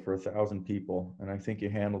bullet for 1,000 people, and I think you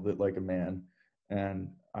handled it like a man. And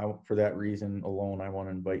for that reason alone, I want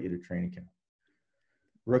to invite you to training camp,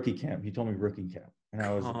 rookie camp." He told me rookie camp, and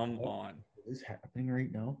I was like, "What is happening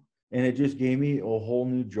right now?" And it just gave me a whole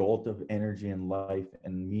new jolt of energy and life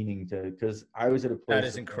and meaning because I was at a place that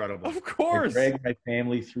is incredible. Of course. I dragged my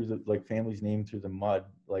family through family's name through the mud,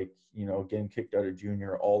 getting kicked out of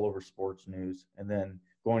junior all over sports news, and then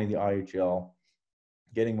going to the IHL,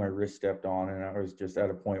 getting my wrist stepped on, and I was just at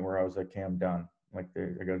a point where I was like, "Okay, I'm done. Like,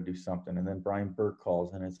 I got to do something." And then Brian Burke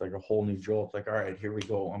calls, and it's like a whole new jolt. Like, all right, here we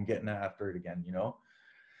go. I'm getting after it again,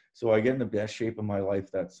 So I get in the best shape of my life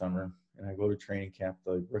that summer, and I go to training camp,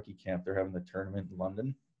 the rookie camp. They're having the tournament in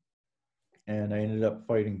London, and I ended up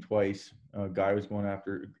fighting twice. A guy was going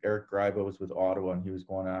after Eric Gryba was with Ottawa, and he was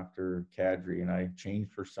going after Kadri, and I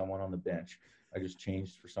changed for someone on the bench. I just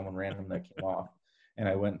changed for someone random that came off, and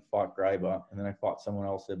I went and fought Gryba, and then I fought someone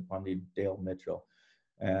else at Bundy, Dale Mitchell.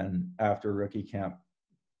 And after rookie camp,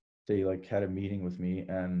 they had a meeting with me,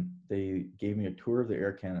 and they gave me a tour of the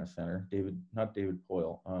Air Canada Center. Not David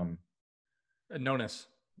Poyle. Nonis.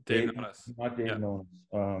 Dave Dave, Nonis. not Dave Yeah.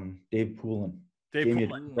 Nonis. Dave Poulin. Dave Gave me,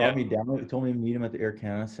 Poulin, brought me down. He told me to meet him at the Air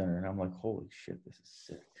Canada Center, and I'm like, holy shit, this is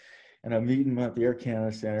sick. And I'm meeting him at the Air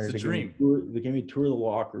Canada Center. It's a They dream. gave me a tour of the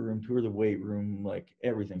locker room, tour of the weight room, like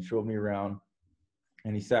everything. Showed me around,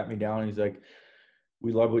 and he sat me down. And he's like,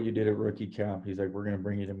 "We love what you did at rookie camp." He's like, "We're gonna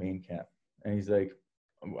bring you to main camp." And he's like,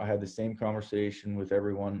 I had the same conversation with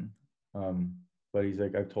everyone, but he's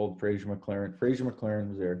like, I've told Fraser McLaren. Fraser McLaren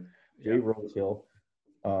was there. Jay Rosehill,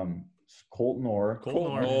 Colton Orr.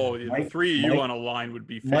 Oh, yeah, the three of you on a line would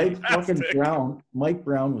be fantastic. Mike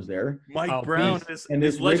Brown was there. Mike Brown and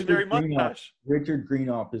is legendary mustache. Richard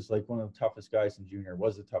Greenop is like one of the toughest guys in junior.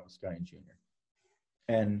 Was the toughest guy in junior.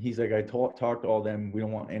 And he's like, I talked to all them. We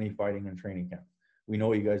don't want any fighting in training camp. We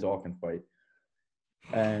know you guys all can fight.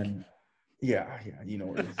 And yeah, you know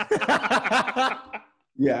what it is.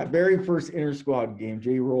 Yeah, very first inter squad game,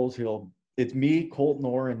 Jay Rosehill. It's me, Colton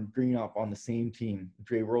Orr, and Greenup on the same team.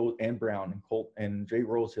 Jay Rose and Brown and Jay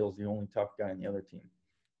Rosehill's the only tough guy on the other team.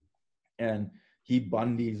 And he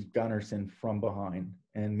bundies Gunnarsson from behind.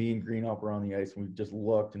 And me and Greenup were on the ice, and we just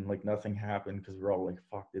looked, and like nothing happened because we're all like,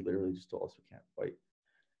 fuck, they literally just told us we can't fight.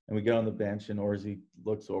 And we get on the bench, and Orzy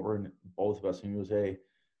looks over, and both of us, and he goes, hey,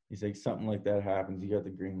 he's like, something like that happens, you got the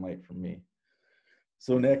green light from me.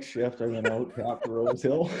 So next shift, I went out to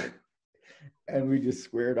Rosehill, and we just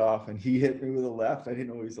squared off, and he hit me with a left. I didn't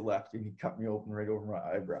know he was a lefty, and he cut me open right over my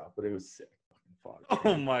eyebrow, but it was sick.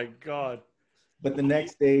 Oh, my God. But the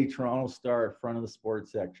next day, Toronto Star, front of the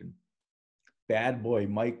sports section, bad boy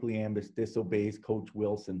Mike Liambas disobeys Coach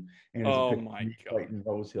Wilson and is fighting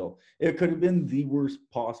Rosehill. It could have been the worst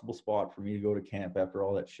possible spot for me to go to camp after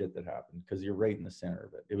all that shit that happened, because you're right in the center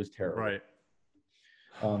of it. It was terrible. Right.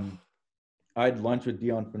 I had lunch with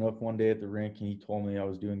Dion Phaneuf one day at the rink, and he told me I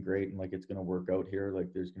was doing great and like it's going to work out here.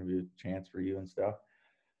 Like there's going to be a chance for you and stuff.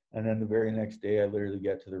 And then the very next day, I literally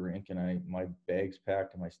get to the rink, and my bag's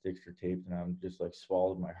packed and my sticks are taped, and I'm just like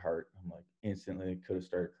swallowed my heart. I'm like instantly could have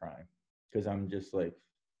started crying, because I'm just like,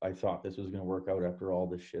 I thought this was going to work out after all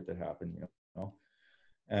this shit that happened, you know?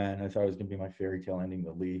 And I thought it was going to be my fairy tale ending,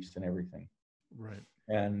 the Leafs and everything. Right.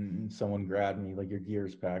 And someone grabbed me, like, your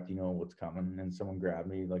gear's packed, you know what's coming. And someone grabbed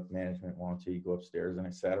me, like, management wants you to go upstairs. And I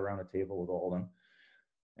sat around a table with all of them,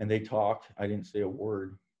 and they talked. I didn't say a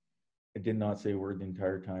word. I did not say a word the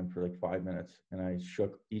entire time for like 5 minutes. And I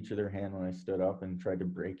shook each of their hand when I stood up, and tried to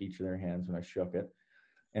break each of their hands when I shook it.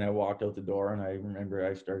 And I walked out the door, and I remember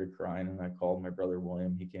I started crying, and I called my brother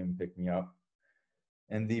William. He came and picked me up.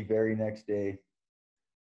 And the very next day,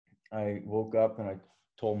 I woke up and I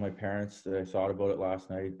told my parents that I thought about it last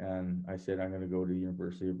night, and I said, I'm going to go to the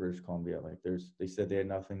University of British Columbia. Like they said they had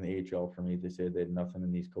nothing in the AHL for me. They said they had nothing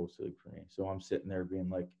in the East Coast League for me. So I'm sitting there being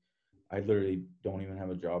like, I literally don't even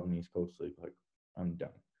have a job in the East Coast League. Like, I'm done.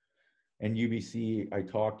 And UBC, I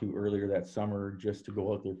talked to earlier that summer just to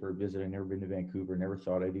go out there for a visit. I'd never been to Vancouver, never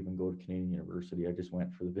thought I'd even go to Canadian University. I just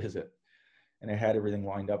went for the visit. And I had everything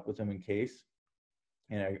lined up with them in case.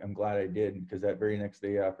 And I'm glad I did, because that very next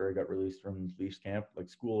day after I got released from Leafs camp, like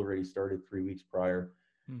school already started 3 weeks prior.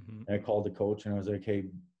 Mm-hmm. And I called the coach and I was like, hey,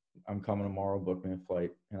 I'm coming tomorrow, book me a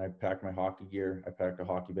flight. And I packed my hockey gear. I packed a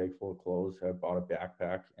hockey bag full of clothes. I bought a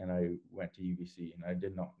backpack, and I went to UBC, and I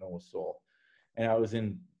did not know a soul. And it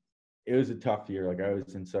was a tough year. Like, I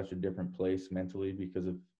was in such a different place mentally because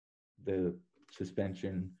of the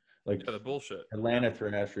suspension, like the bullshit. Atlanta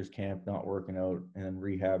Thrashers camp not working out, and then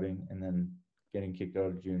rehabbing, and then getting kicked out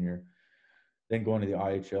of junior, then going to the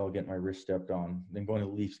IHL, getting my wrist stepped on, then going to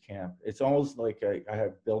Leafs camp. It's almost like I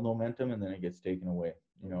have build momentum, and then it gets taken away,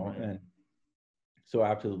 you know? Right. And so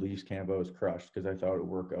after the Leafs camp, I was crushed because I thought it would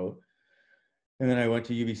work out. And then I went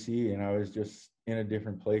to UBC, and I was just in a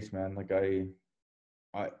different place, man. Like I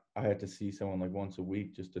had to see someone like once a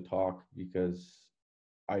week just to talk, because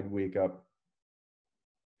I'd wake up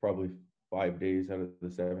probably 5 days out of the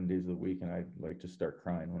 7 days of the week, and I'd like just start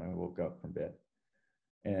crying when I woke up from bed.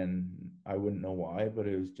 And I wouldn't know why, but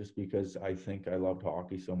it was just because I think I loved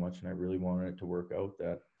hockey so much, and I really wanted it to work out,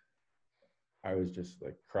 that I was just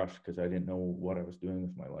like crushed, because I didn't know what I was doing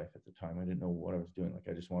with my life at the time. I didn't know what I was doing. Like,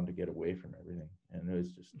 I just wanted to get away from everything. And it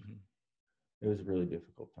was just, it was a really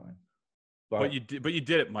difficult time. But you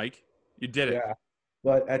did it, Mike. You did it. Yeah.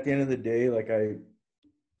 But at the end of the day, like, I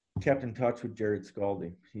kept in touch with Jared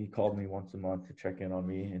Scaldi. He called me once a month to check in on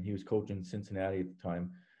me, and he was coaching Cincinnati at the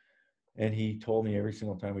time. And he told me every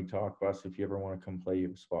single time we talked, Bus, if you ever want to come play, you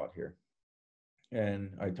have a spot here.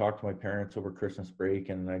 And I talked to my parents over Christmas break,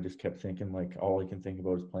 and I just kept thinking, like, all I can think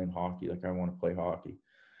about is playing hockey. Like, I want to play hockey.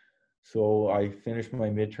 So I finished my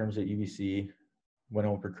midterms at UBC, went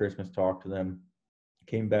home for Christmas, talked to them,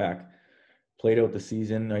 came back, played out the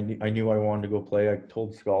season. I knew I wanted to go play. I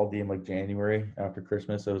told Scaldi in like January after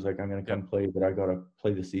Christmas, I was like, I'm going to come play, but I got to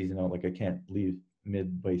play the season out. Like I can't leave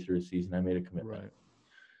midway through the season. I made a commitment. Right.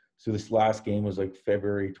 So this last game was like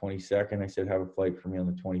February 22nd. I said, have a flight for me on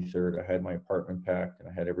the 23rd. I had my apartment packed and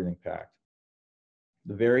I had everything packed.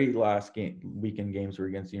 The very last weekend games were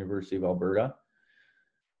against the University of Alberta.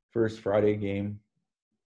 First Friday game,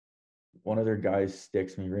 one of their guys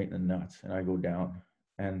sticks me right in the nuts and I go down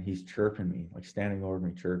and he's chirping me, like standing over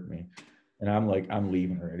me, chirping me. And I'm like, I'm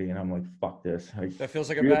leaving already. And I'm like, fuck this. That feels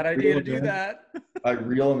like a bad idea to do that. I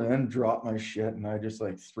reel him in, drop my shit, and I just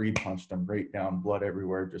like 3-punched him right down, blood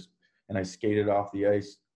everywhere. And I skated off the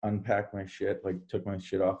ice, unpacked my shit, like took my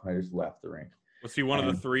shit off, and I just left the rink. Was he one of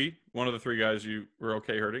the three? One of the three guys you were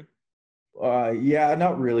okay hurting? Yeah,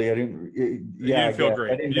 not really. I didn't. You didn't feel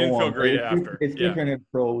great. You didn't feel great after. It's different in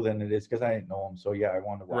pro than it is because I didn't know him. So yeah, I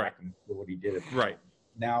wanted to whack him for what he did. Right.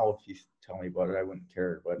 Now, if you tell me about it, I wouldn't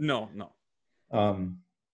care. But no.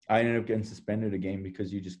 I ended up getting suspended a game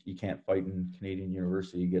because you can't fight in Canadian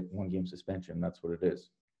University. You get 1 game suspension. That's what it is.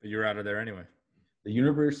 You're out of there anyway. The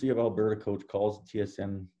University of Alberta coach calls the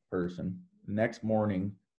TSN person. Next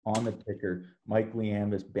morning on the ticker, Mike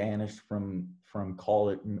Liambas banished from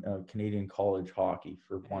college, Canadian college hockey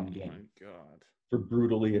for 1 game. Oh my God. For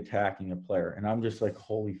brutally attacking a player. And I'm just like,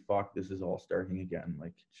 holy fuck, this is all starting again.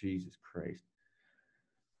 Like, Jesus Christ.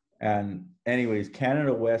 And anyways,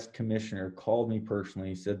 Canada West commissioner called me personally.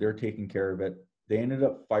 He said they're taking care of it. They ended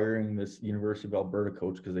up firing this University of Alberta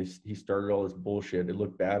coach because he started all this bullshit. It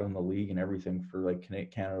looked bad on the league and everything for like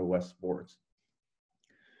Canada West sports.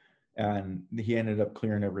 And he ended up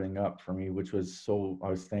clearing everything up for me, which was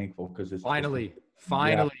I was thankful because it's finally,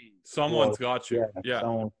 someone's got you. Yeah.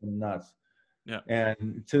 Someone's nuts. Yeah.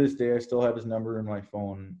 And to this day, I still have his number in my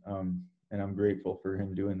phone. And I'm grateful for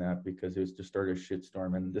him doing that because it was to start a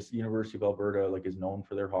shitstorm. And this University of Alberta like is known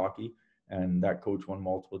for their hockey, and that coach won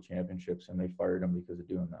multiple championships, and they fired him because of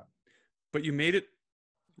doing that. But you made it.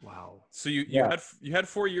 Wow. So you had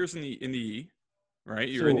 4 years in the E, right?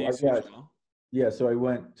 You were in the ECHL. Yeah. So I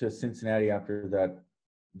went to Cincinnati after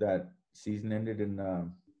that season ended in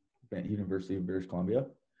University of British Columbia.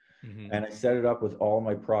 Mm-hmm. And I set it up with all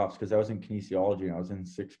my props because I was in kinesiology and I was in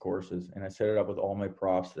 6 courses, and I set it up with all my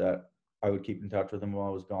props that I would keep in touch with them while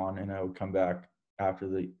I was gone, and I would come back after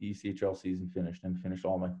the ECHL season finished and finish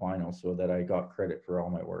all my finals so that I got credit for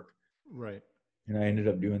all my work. Right. And I ended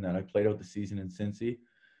up doing that. I played out the season in Cincy,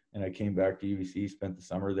 and I came back to UBC, spent the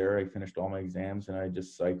summer there. I finished all my exams, and I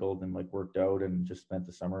just cycled and like worked out and just spent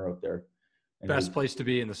the summer out there. And best place to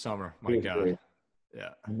be in the summer. My God. Great. Yeah.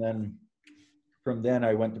 And then from then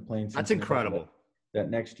I went to play in Cincinnati. That's incredible.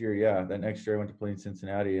 That next year I went to play in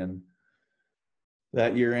Cincinnati, and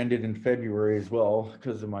that year ended in February as well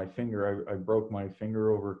because of my finger. I broke my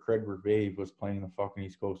finger over Craig Vervave was playing the fucking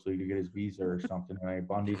East Coast League to get his visa or something, and I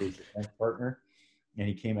bundied his defense partner, and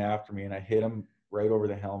he came after me, and I hit him right over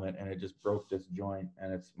the helmet, and it just broke this joint,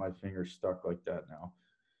 and my finger stuck like that now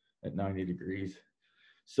at 90 degrees.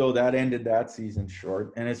 So that ended that season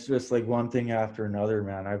short, and it's just like one thing after another,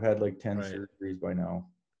 man. I've had like 10 surgeries by now.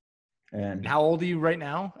 And how old are you right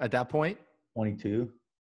now at that point? 22.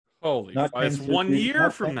 Holy, it's 1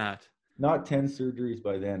 year from that. Not 10 surgeries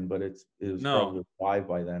by then, but it was probably 5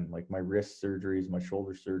 by then. Like my wrist surgeries, my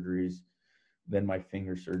shoulder surgeries, then my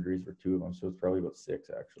finger surgeries were 2 of them. So it's probably about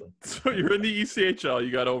 6 actually. So you're in the ECHL.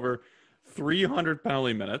 You got over 300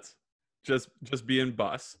 penalty minutes, just being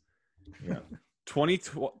bus. Yeah.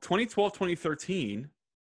 2012, 2013,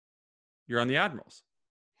 you're on the Admirals.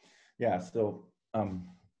 Yeah. So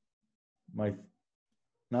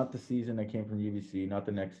not the season I came from UBC, not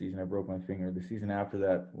the next season I broke my finger. The season after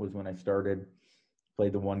that was when I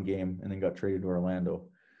played the 1 game, and then got traded to Orlando.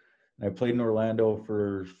 And I played in Orlando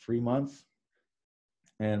for 3 months.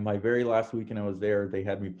 And my very last weekend I was there, they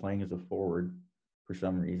had me playing as a forward for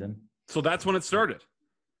some reason. So that's when it started.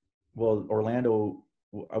 Well, Orlando,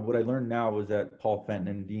 what I learned now was that Paul Fenton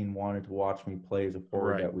and Dean wanted to watch me play as a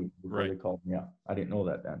forward that week before they called me up. I didn't know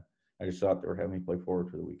that then. I just thought they were having me play forward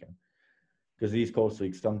for the weekend. Because the East Coast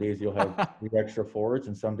League, some days you'll have 3 extra forwards,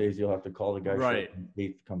 and some days you'll have to call the guy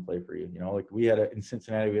to come play for you. You know, like in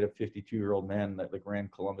Cincinnati, we had a 52-year-old man that like ran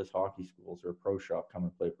Columbus hockey schools or a pro shop come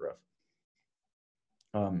and play for us.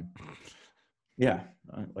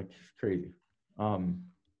 Like it's crazy.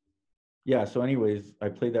 So anyways, I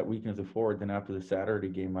played that weekend as a forward. Then after the Saturday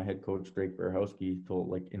game, my head coach, Drake Berehowski, told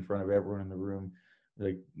like in front of everyone in the room,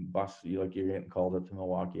 like, "Boss, you're getting called up to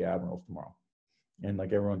Milwaukee Admirals tomorrow." And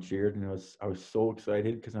like everyone cheered, and I was so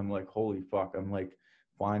excited because I'm like, holy fuck, I'm like,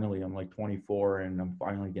 finally, I'm like 24 and I'm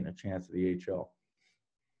finally getting a chance at the AHL.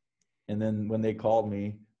 And then when they called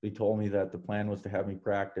me, they told me that the plan was to have me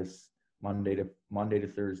practice Monday to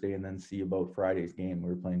Thursday and then see about Friday's game. We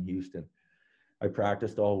were playing Houston. I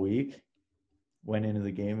practiced all week, went into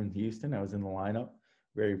the game in Houston. I was in the lineup,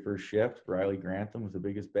 very first shift. Riley Grantham was the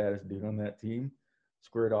biggest, baddest dude on that team.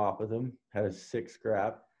 Squared off with him, had a 6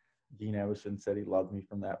 scrap. Dean Evison said he loved me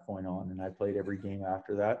from that point on, and I played every game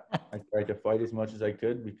after that. I tried to fight as much as I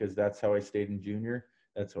could because that's how I stayed in junior.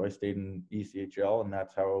 That's how I stayed in ECHL, and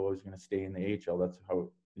that's how I was going to stay in the AHL. That's how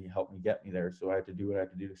he helped me get me there. So I had to do what I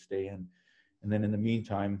had to do to stay in. And then in the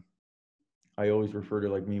meantime, I always refer to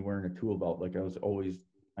like me wearing a tool belt. Like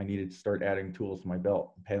I needed to start adding tools to my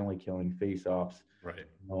belt, penalty killing, face-offs, Right.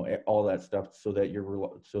 All that stuff, so that you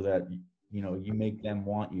make them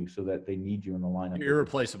want you, so that they need you in the lineup. You're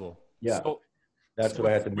irreplaceable. Yeah, So that's what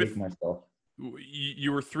I had to make myself.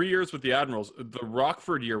 You were 3 years with the Admirals. The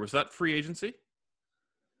Rockford year, was that free agency?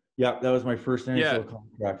 Yeah, that was my first NHL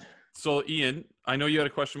contract. So Ian, I know you had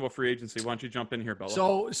a question about free agency. Why don't you jump in here, Bella?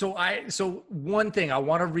 So one thing I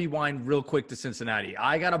want to rewind real quick to Cincinnati.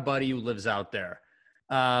 I got a buddy who lives out there.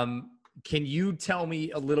 Can you tell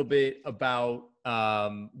me a little bit about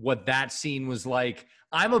what that scene was like?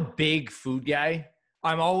 I'm a big food guy.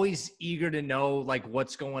 I'm always eager to know like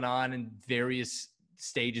what's going on in various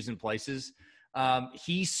stages and places.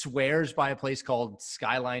 He swears by a place called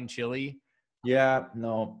Skyline Chili. Yeah,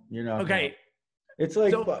 no, you're not. Okay. It's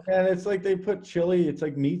like, man, it's like they put chili. It's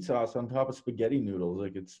like meat sauce on top of spaghetti noodles.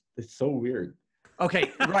 Like it's so weird.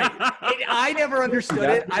 Okay, right. I never understood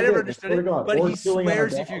it. I never understood it. But he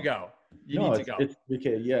swears if you go, you need to go. It's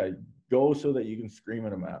okay. Yeah, go so that you can scream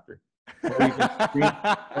at him after.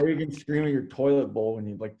 Or you can scream at your toilet bowl when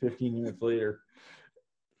you like 15 minutes later.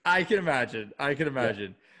 I can imagine.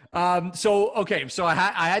 So I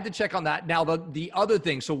had to check on that. Now the other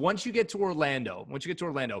thing. So once you get to Orlando,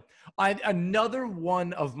 another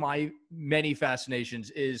one of my many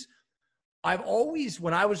fascinations is I've always,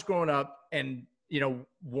 when I was growing up and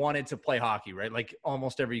wanted to play hockey, right? Like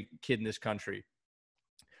almost every kid in this country.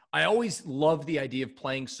 I always loved the idea of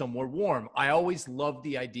playing somewhere warm. I always loved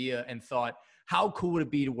the idea and thought, how cool would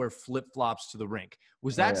it be to wear flip-flops to the rink?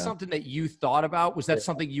 Was that something that you thought about? Was that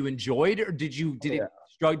something you enjoyed, or did you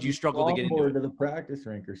struggle to get into it? To the practice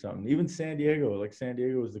rink or something? Even San Diego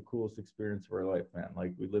was the coolest experience of our life, man.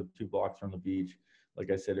 Like we lived 2 blocks from the beach.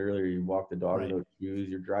 Like I said earlier, you walk the dog without shoes.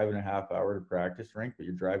 You're driving a half hour to practice rink, but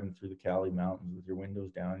you're driving through the Cali Mountains with your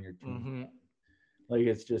windows down. Like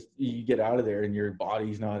it's just, you get out of there and your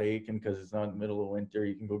body's not aching because it's not in the middle of winter.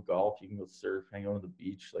 You can go golf, you can go surf, hang out on the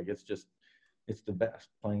beach. Like it's the best.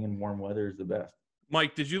 Playing in warm weather is the best.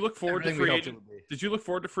 Mike, did you look forward to free agency? Did you look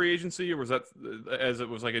forward to free agency, or was that as it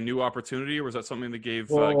was like a new opportunity, or was that something that gave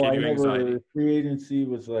you anxiety? Free agency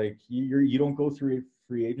was like you don't go through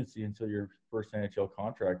free agency until your first NHL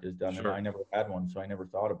contract is done, and I never had one, so I never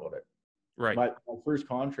thought about it. Right. My first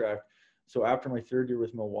contract. So after my 3rd year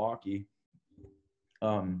with Milwaukee,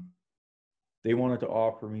 they wanted to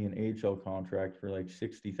offer me an AHL contract for like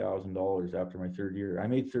 $60,000 after my 3rd year. I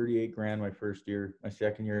made $38,000 my first year. My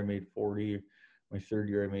 2nd year I made 40. My 3rd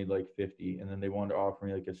year I made like 50, and then they wanted to offer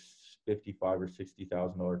me like a $55,000 or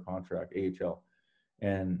 $60,000 contract AHL,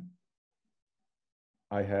 and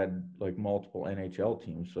I had like multiple NHL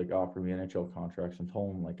teams like offer me NHL contracts and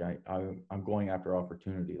told them like I'm going after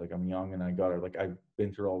opportunity. Like I'm young and I got it. Like I've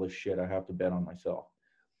been through all this shit. I have to bet on myself,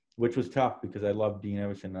 which was tough because I love Dean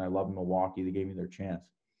Evison and I love Milwaukee. They gave me their chance.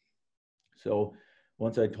 So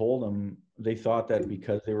once I told them, they thought that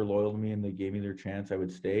because they were loyal to me and they gave me their chance, I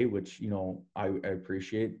would stay, which, I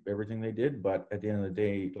appreciate everything they did. But at the end of the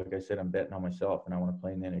day, like I said, I'm betting on myself and I want to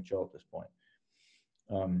play in the NHL at this point.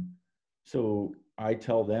 So I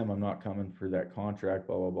tell them I'm not coming for that contract,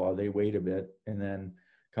 blah, blah, blah. They wait a bit and then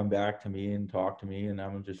come back to me and talk to me. And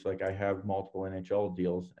I'm just like, I have multiple NHL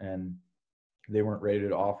deals, and they weren't ready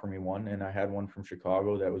to offer me one. And I had one from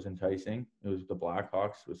Chicago that was enticing. It was the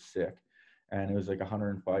Blackhawks. It was sick. And it was like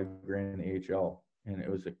 $105,000 AHL. And it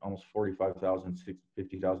was like almost $45,000,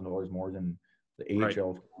 $50,000 more than the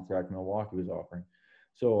AHL contract Milwaukee was offering.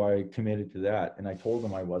 So I committed to that. And I told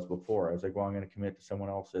them I was before. I was like, well, I'm going to commit to someone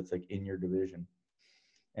else that's like in your division.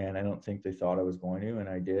 And I don't think they thought I was going to, and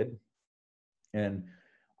I did. And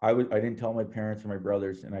I didn't tell my parents or my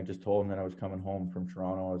brothers, and I just told them that I was coming home from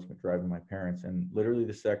Toronto. I was driving my parents, and literally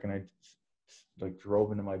the second I like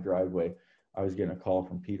drove into my driveway, I was getting a call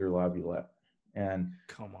from Peter Laviolette. And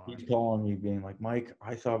he's calling me being like, Mike,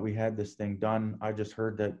 I thought we had this thing done. I just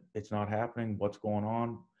heard that it's not happening. What's going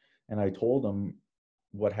on? And I told him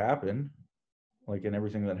what happened, like, and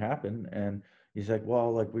everything that happened. And he's like,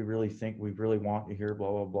 well, like, we really want you here,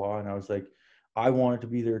 blah, blah, blah. And I was like, I wanted to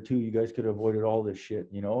be there too. You guys could have avoided all this shit,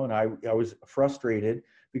 you know? And I was frustrated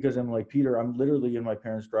because I'm like, Peter, I'm literally in my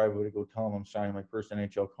parents' driveway to go tell them I'm signing my first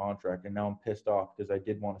NHL contract. And now I'm pissed off because I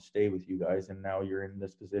did want to stay with you guys. And now you're in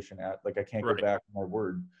this position like, I can't go Right. back on my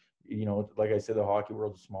word. You know, like I said, the hockey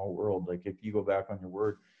world's a small world. Like if you go back on your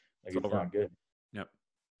word, like it's over. not good. Yep.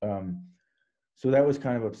 So that was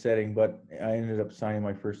kind of upsetting, but I ended up signing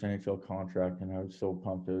my first NHL contract and I was so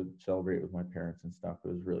pumped to celebrate with my parents and stuff. It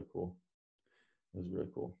was really cool. It was really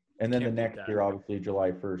cool. And then Can't the beat next that. year, obviously,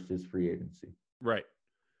 July 1st is free agency. Right.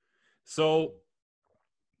 So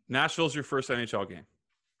Nashville's your first NHL game.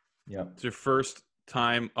 Yeah. It's your first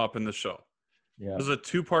time up in the show. Yeah. This is a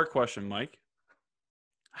two-part question, Mike.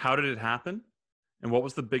 How did it happen? And what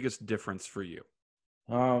was the biggest difference for you?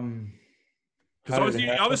 Because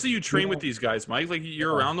obviously you train with these guys, Mike. Like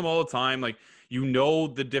you're around them all the time. Like you know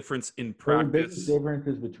the difference in practice. The biggest difference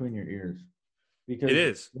is between your ears. Because it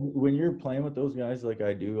is. When you're playing with those guys like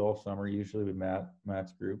I do all summer, usually with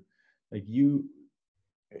Matt's group, like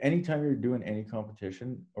anytime you're doing any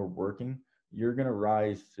competition or working, you're gonna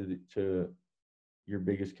rise to your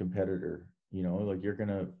biggest competitor. You know, like you're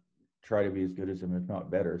gonna try to be as good as them, if not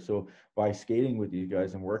better. So by skating with these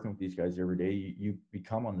guys and working with these guys every day, you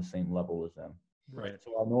become on the same level as them. Right.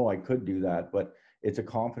 So I know I could do that, but it's a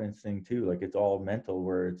confidence thing too. Like it's all mental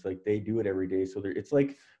where it's like they do it every day. So it's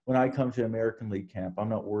like when I come to American League camp, I'm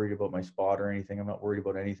not worried about my spot or anything. I'm not worried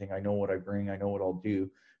about anything. I know what I bring. I know what I'll do.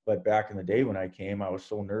 But back in the day when I came, I was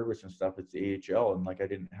so nervous and stuff. It's the AHL and like I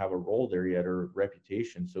didn't have a role there yet or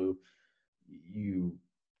reputation. So you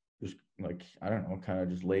just like, I don't know, kind of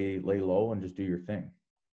just lay low and just do your thing.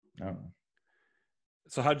 I don't know.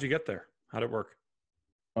 So how'd you get there? How'd it work?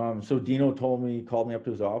 So Dino called me up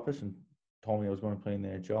to his office and told me I was going to play in the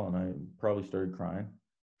NHL, and I probably started crying.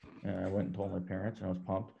 And I went and told my parents, and I was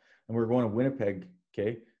pumped. And we were going to Winnipeg.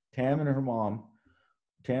 Okay, Tam and her mom.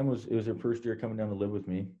 It was her first year coming down to live with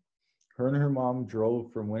me. Her and her mom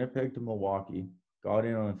drove from Winnipeg to Milwaukee. Got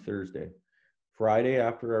in on a Thursday. Friday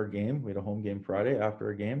after our game, we had a home game Friday after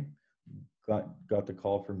our game. Got the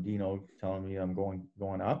call from Dino telling me I'm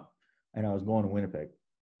going up, and I was going to Winnipeg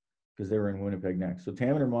because they were in Winnipeg next. So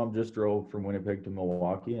Tam and her mom just drove from Winnipeg to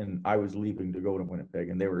Milwaukee, and I was leaving to go to Winnipeg,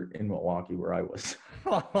 and they were in Milwaukee where I was.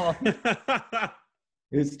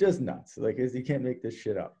 It's just nuts. Like, you can't make this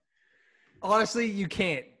shit up. Honestly, you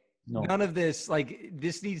can't. No. None of this. Like,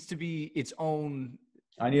 this needs to be its own.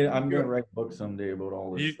 I'm gonna write a book someday about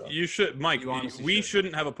all this stuff. You should, Mike. We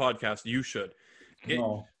shouldn't have a podcast. You should.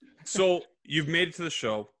 No. So you've made it to the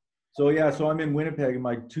show. So yeah, so I'm in Winnipeg, and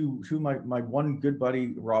my one good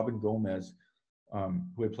buddy, Robin Gomez,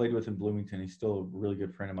 who I played with in Bloomington. He's still a really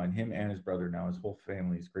good friend of mine. Him and his brother now, his whole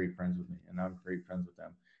family is great friends with me, and I'm great friends with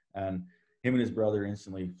them. And him and his brother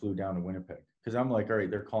instantly flew down to Winnipeg because I'm like, all right,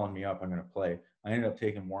 they're calling me up. I'm going to play. I ended up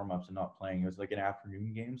taking warm-ups and not playing. It was like an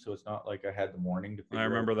afternoon game, so it's not like I had the morning to figure out. I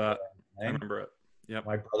remember that. I remember it. Yep.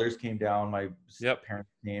 My brothers came down. My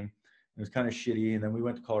parents came. It was kind of shitty. And then we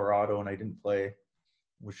went to Colorado, and I didn't play,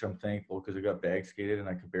 which I'm thankful because I got bag skated and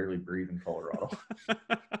I could barely breathe in Colorado.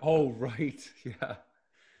 Oh, right. Yeah.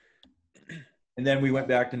 And then we went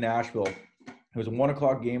back to Nashville. It was a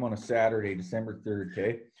 1:00 game on a Saturday, December 3rd.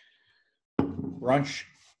 Okay. Brunch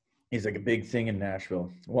is like a big thing in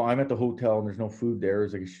Nashville. Well, I'm at the hotel and there's no food there.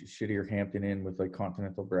 It's like a shittier Hampton Inn with like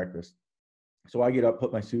continental breakfast. So I get up,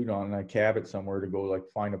 put my suit on, and I cab it somewhere to go like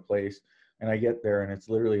find a place. And I get there and it's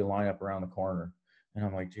literally a lineup around the corner. And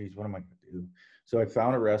I'm like, geez, what am I going to do? So I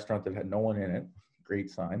found a restaurant that had no one in it. Great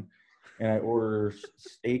sign. And I order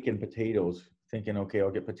steak and potatoes, thinking, okay, I'll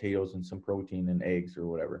get potatoes and some protein and eggs or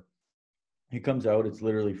whatever. It comes out, it's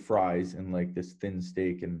literally fries and like this thin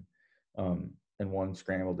steak and one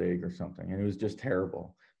scrambled egg or something. And it was just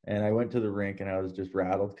terrible. And I went to the rink and I was just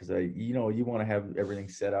rattled because you want to have everything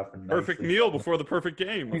set up and perfect meal before the perfect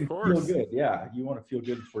game, of course. Feel good, yeah. You want to feel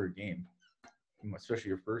good before a game, especially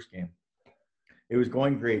your first game. It was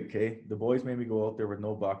going great, okay? The boys made me go out there with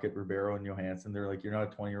no bucket, Ribeiro and Johansson. They're like, you're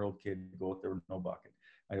not a 20-year-old kid. Go out there with no bucket.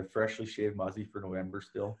 I had a freshly shaved muzzy for November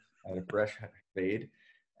still. I had a fresh fade.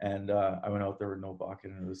 And I went out there with no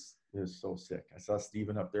bucket, and it was so sick. I saw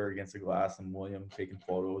Steven up there against the glass and William taking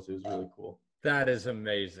photos. It was really cool. That is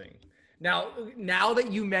amazing. Now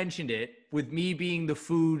that you mentioned it, with me being the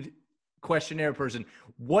food questionnaire person,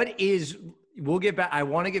 we'll get back. I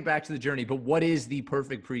want to get back to the journey, but what is the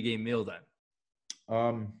perfect pregame meal then?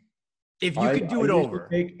 If you could do it over.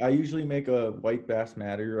 I usually make a white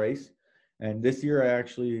basmati rice. And this year I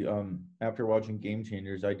actually, after watching Game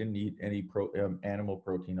Changers, I didn't eat any animal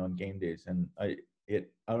protein on game days. And I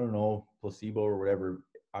don't know, placebo or whatever,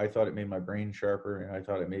 I thought it made my brain sharper, and I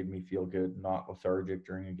thought it made me feel good, not lethargic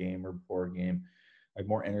during a game or before a game. I had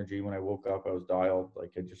more energy when I woke up. I was dialed.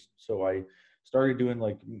 Like I started doing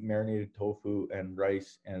like marinated tofu and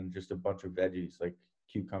rice and just a bunch of veggies like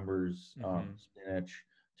cucumbers, spinach,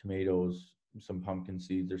 tomatoes, some pumpkin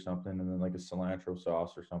seeds or something, and then like a cilantro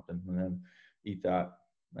sauce or something, and then eat that.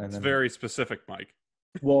 And It's then, very specific, Mike.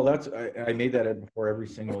 well, I made that before every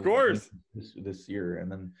single Of course. this year.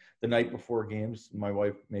 And then the night before games, my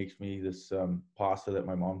wife makes me this pasta that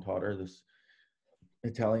my mom taught her, this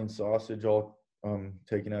Italian sausage all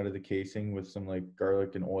taken out of the casing with some like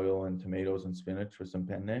garlic and oil and tomatoes and spinach with some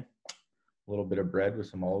penne, a little bit of bread with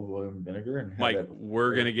some olive oil and vinegar. And Mike,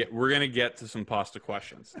 we're gonna get to some pasta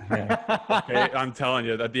questions. Yeah. Okay, I'm telling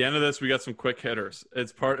you. At the end of this, we got some quick hitters.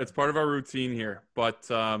 It's part of our routine here.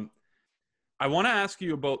 But I want to ask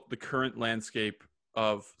you about the current landscape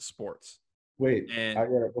of sports. Wait, And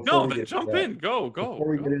jump in. Go. Before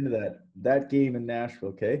we get into that game in Nashville,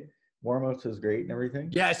 okay? Warm-ups was great and everything.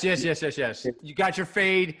 Yes. You got your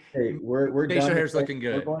fade. Okay, we're Facial done. hair's looking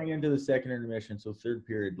good. We're going into the second intermission, so third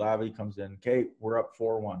period. Lavy comes in. Okay, we're up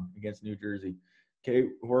 4-1 against New Jersey. Okay,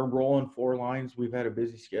 we're rolling 4 lines. We've had a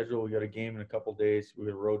busy schedule. We got a game in a couple days. We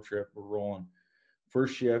got a road trip. We're rolling.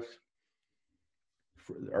 First shift,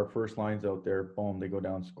 our first line's out there. Boom, they go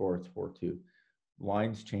down, score. It's 4-2.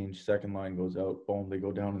 Lines change. Second line goes out. Boom, they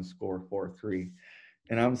go down and score 4-3.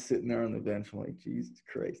 And I'm sitting there on the bench. I'm like, Jesus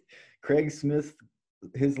Christ. Craig Smith,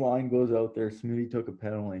 his line goes out there. Smitty took a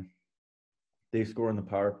penalty. They score in the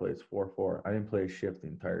power play. It's 4-4. I didn't play a shift the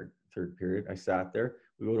entire third period. I sat there.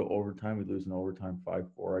 We go to overtime. We lose in overtime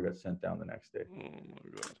 5-4. I got sent down the next day. Oh,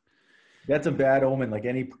 my God. That's a bad omen. Like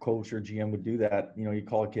any coach or GM would do that. You know, you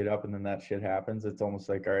call a kid up and then that shit happens. It's almost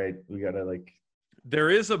like, all right, we got to like. There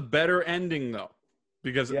is a better ending, though.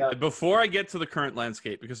 Because before I get to the current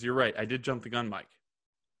landscape, because you're right, I did jump the gun, Mike.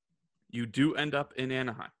 You do end up in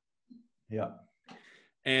Anaheim. Yeah.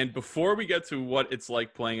 And before we get to what it's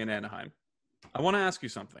like playing in Anaheim, I want to ask you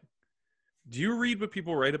something. Do you read what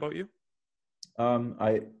people write about you?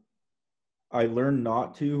 I learned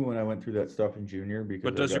not to when I went through that stuff in junior because.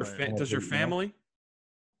 But does your family?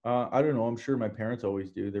 I don't know. I'm sure my parents always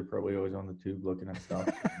do. They're probably always on the tube looking at stuff.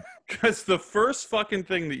 Because the first fucking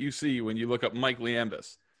thing that you see when you look up Mike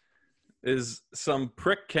Liambas is some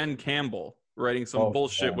prick Ken Campbell writing some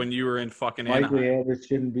bullshit when you were in fucking Anaheim. Mike Liambas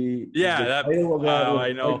shouldn't be. Yeah, I know.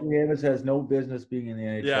 Mike Liambas has no business being in the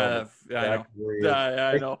NHL.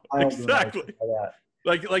 I know. Exactly.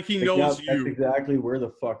 Like he knows you. That's exactly where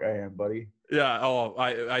the fuck I am, buddy. Yeah. Oh,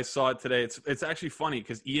 I saw it today. It's actually funny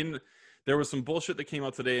because Ian. There was some bullshit that came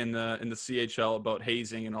out today in the CHL about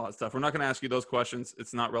hazing and all that stuff. We're not going to ask you those questions.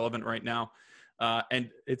 It's not relevant right now.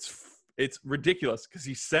 And it's ridiculous because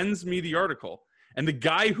he sends me the article. And the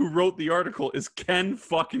guy who wrote the article is Ken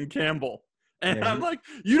fucking Campbell. And I'm like,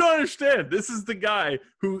 you don't understand. This is the guy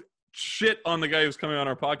who shit on the guy who's coming on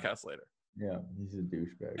our podcast later. Yeah, he's a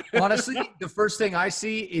douchebag. Honestly, the first thing I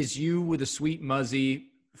see is you with a sweet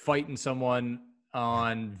muzzy fighting someone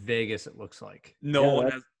on Vegas, it looks like. No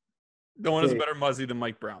one has a better muzzy than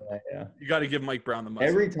Mike Brown. Yeah. You got to give Mike Brown the muzzy.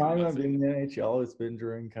 Every time I've been in the NHL, it's been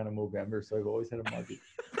during kind of Movember, so I've always had a muzzy.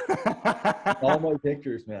 All my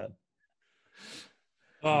pictures, man.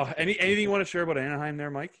 Anything you want to share about Anaheim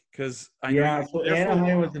there, Mike? Because so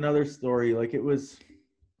Anaheim was another story. Like it was,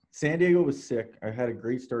 San Diego was sick. I had a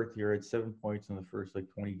great start to the year. I had 7 points in the first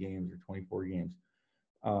 20 games or 24 games.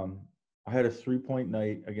 I had a 3-point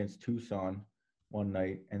night against Tucson one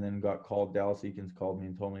night, and then Dallas Eakins called me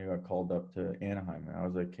and told me I got called up to Anaheim, and I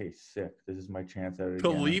was like, "Hey, sick! This is my chance at it." The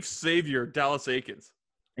Leafs savior, Dallas Eakins,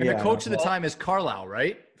 and the coach at the time is Carlisle,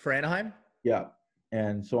 right, for Anaheim? Yeah,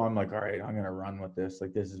 and so I'm like, "All right, I'm gonna run with this.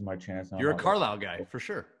 Like, this is my chance." You're a Carlisle guy for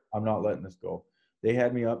sure. I'm not letting this go. They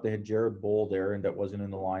had me up. They had Jared Bull there, and that wasn't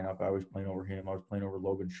in the lineup. I was playing over him. I was playing over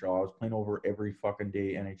Logan Shaw. I was playing over every fucking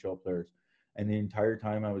day NHL players. And the entire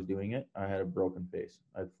time I was doing it, I had a broken face.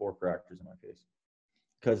 I had 4 fractures in my face.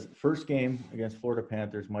 Because first game against Florida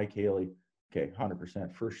Panthers, Mike Haley, okay,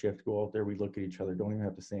 100%. First shift, go out there. We look at each other. Don't even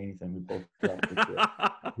have to say anything. We both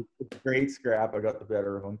great scrap. I got the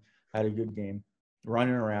better of him. Had a good game.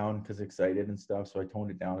 Running around because excited and stuff. So I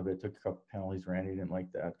toned it down a bit. Took a couple penalties. Randy didn't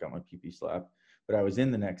like that. Got my PP slapped. But I was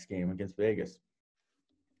in the next game against Vegas.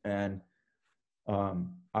 And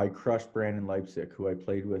I crushed Brandon Leipzig, who I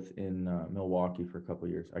played with in Milwaukee for a couple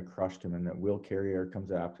of years. I crushed him, and then Will Carrier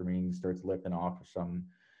comes after me and starts lipping off or something.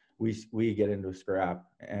 We get into a scrap,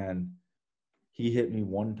 and he hit me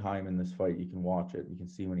one time in this fight. You can watch it. You can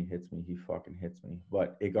see when he hits me, he fucking hits me.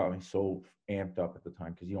 But it got me so amped up at the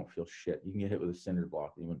time because you don't feel shit. You can get hit with a cinder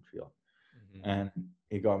block, you wouldn't feel it. And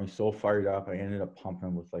it got me so fired up. I ended up pumping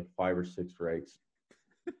him with like 5 or 6 rights.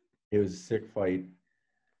 It was a sick fight.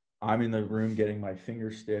 I'm in the room getting my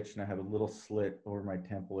finger stitched, and I have a little slit over my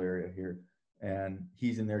temple area here. And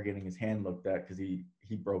he's in there getting his hand looked at because he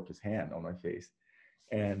broke his hand on my face.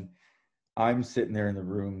 And I'm sitting there in the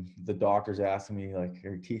room. The doctor's asking me, like, are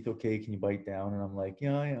your teeth okay? Can you bite down? And I'm like,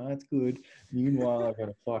 yeah, that's good. Meanwhile, I got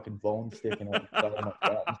a fucking bone sticking out the side of my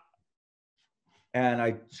thumb. And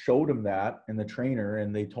I showed him that and the trainer,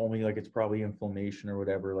 and they told me, like, it's probably inflammation or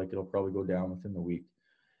whatever. Like, it'll probably go down within the week.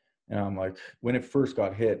 And I'm like, when it first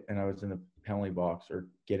got hit and I was in the penalty box or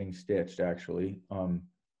getting stitched, actually,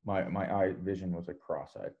 my eye vision was like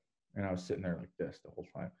cross-eyed. And I was sitting there like this the whole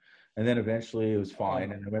time. And then eventually it was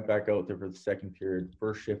fine. And I went back out there for the second period.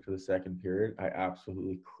 First shift of the second period, I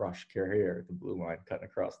absolutely crushed Carrier at the blue line, cutting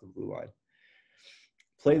across the blue line.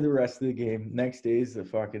 Played the rest of the game. Next day is the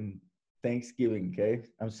fucking Thanksgiving, okay?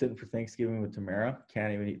 I'm sitting for Thanksgiving with Tamara.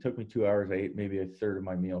 Can't even eat. It took me 2 hours. I ate maybe a third of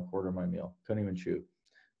my meal, quarter of my meal. Couldn't even chew.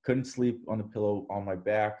 Couldn't sleep on the pillow, on my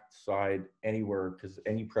back, side, anywhere, because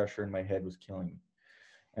any pressure in my head was killing me.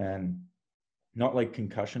 And not like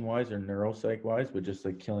concussion-wise or neuropsych-wise, but just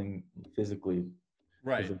like killing physically.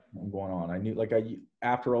 Right. Going on. I knew, like,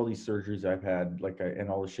 after all these surgeries I've had, like, and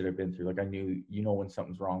all the shit I've been through, like, I knew, when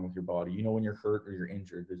something's wrong with your body. When you're hurt or you're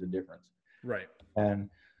injured, there's a difference. Right. And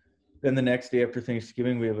then the next day after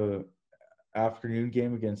Thanksgiving, we have a afternoon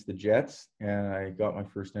game against the Jets, and I got my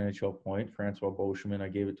first NHL point. Francois Beauchemin, I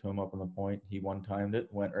gave it to him up on the point. He one-timed it,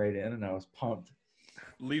 went right in, and I was pumped.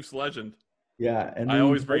 Leafs legend. Yeah, and I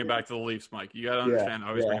always bring it back to the Leafs, Mike. You got to understand. I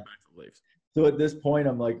always bring it back to the Leafs. So at this point,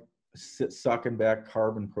 I'm like sucking back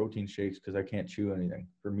carb and protein shakes because I can't chew anything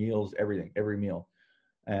for meals, everything, every meal.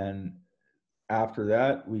 And after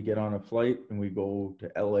that, we get on a flight and we go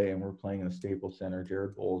to LA, and we're playing in the Staples Center.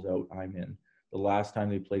 Jared Bowles out, I'm in. The last time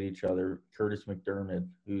they played each other, Curtis McDermott,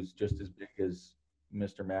 who's just as big as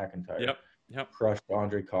Mr. McIntyre, crushed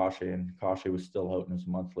Andre Koshe, and Koshe was still out, and it was a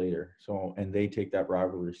month later. So, and they take that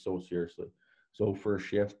rivalry so seriously. So for a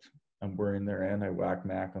shift, and we're in their end, I whacked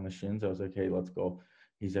Mac on the shins. I was like, hey, let's go.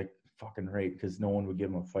 He's like, fucking right, because no one would give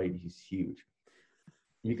him a fight. He's huge.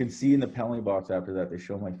 You can see in the penalty box after that, they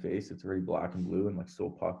show my face. It's very black and blue and like so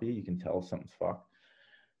puffy. You can tell something's fucked.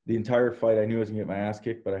 The entire fight, I knew I was going to get my ass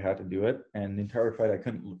kicked, but I had to do it. And the entire fight, I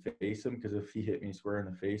couldn't face him because if he hit me square in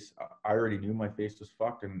the face, I already knew my face was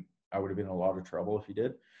fucked, and I would have been in a lot of trouble if he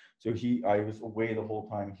did. So I was away the whole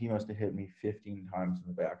time. He must have hit me 15 times in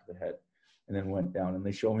the back of the head and then went down. And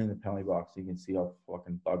they show me in the penalty box. So you can see how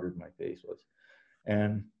fucking buggered my face was.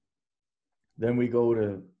 And then we go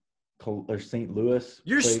to St. Louis.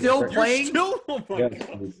 You're still playing? You're still? Oh my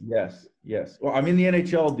God. Yes. Well, I'm in the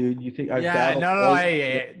NHL, dude. You think I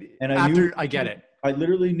get it. I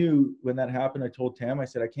literally knew when that happened. I told Tam, I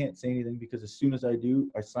said, I can't say anything because as soon as I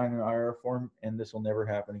do, I sign an IR form and this will never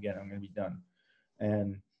happen again. I'm going to be done.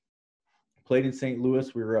 And played in St.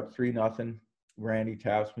 Louis. We were up 3-0. Randy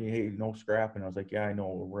taps me, hey, no scrap. And I was like, yeah, I know.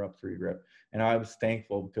 We're up 3 rep. And I was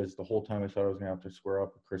thankful because the whole time I thought I was going to have to square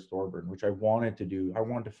up with Chris Thorburn, which I wanted to do. I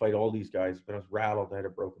wanted to fight all these guys, but I was rattled. I had a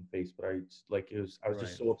broken face, but I was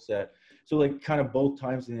just so upset. So like kind of both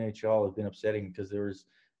times in the NHL have been upsetting because there was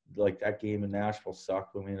like that game in Nashville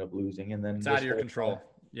sucked when we ended up losing. And then it's out of your control.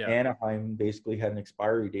 Yeah. Anaheim basically had an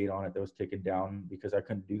expiry date on it that was taken down because I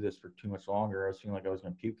couldn't do this for too much longer. I was feeling like I was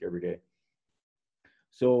going to puke every day.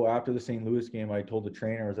 So after the St. Louis game, I told the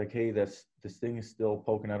trainer, I was like, hey, this thing is still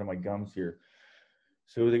poking out of my gums here.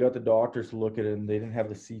 So they got the doctors to look at it, and they didn't have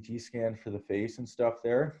the CT scan for the face and stuff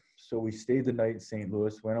there. So we stayed the night in St.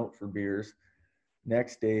 Louis, went out for beers.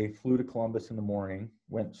 Next day, flew to Columbus in the morning,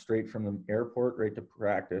 went straight from the airport right to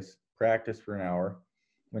practice for an hour,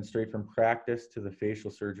 went straight from practice to the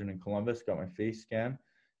facial surgeon in Columbus, got my face scan.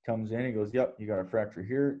 Comes in, he goes, yep, you got a fracture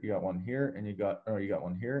here, you got one here, and you got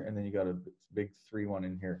one here, and then you got a big 3-1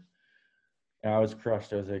 in here. And I was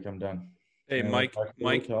crushed. I was like, I'm done. Hey, Mike,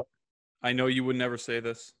 I know you would never say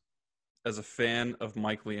this. As a fan of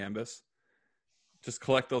Mike Liambas, just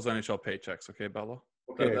collect those NHL paychecks, okay, Bella?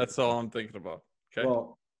 Okay. That's all I'm thinking about. Okay.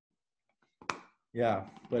 Well, yeah,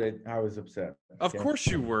 but I was upset. Of course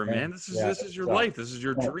you were, man. This is your life. This is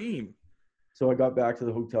your dream. So I got back to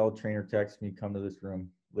the hotel. Trainer texted me, come to this room.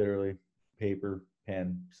 Literally, paper,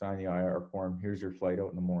 pen, sign the IR form. Here's your flight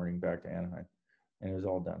out in the morning back to Anaheim. And it was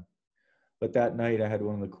all done. But that night, I had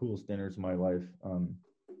one of the coolest dinners of my life.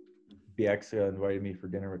 Bieksa invited me for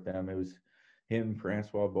dinner with them. It was him,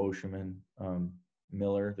 Francois Beauchemin,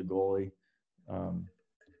 Miller, the goalie.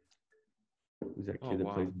 Who's that kid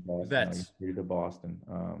that plays in Boston? Vets. He to Boston.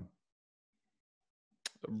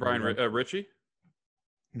 Brian Ritchie?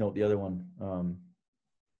 No, the other one.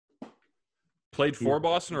 played for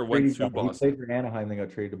Boston or went Grady to guy. He Boston? played for Anaheim. They got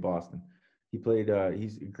traded to Boston. He played.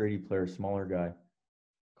 He's a Grady player, smaller guy,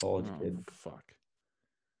 college kid. Fuck.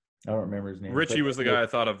 I don't remember his name. Richie was the guy I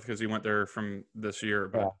thought of because he went there from this year.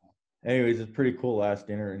 But anyways, it's pretty cool. Last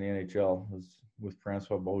dinner in the NHL was with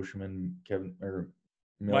Francois Beauchemin, Kevin or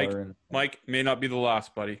Miller, Mike may not be the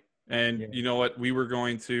last, buddy. And you know what? We were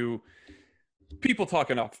going to people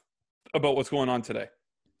talk enough about what's going on today.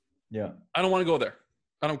 Yeah, I don't want to go there.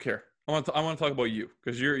 I don't care. I want to talk about you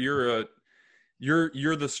because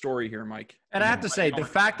you're the story here, Mike. And I have to say, the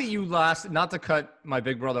fact that you lasted, not to cut my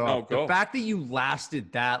big brother off, the fact that you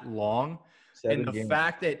lasted that long, and the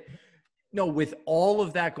fact that, with all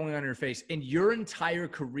of that going on in your face, and your entire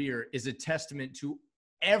career is a testament to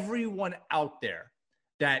everyone out there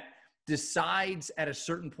that decides at a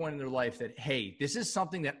certain point in their life that, hey, this is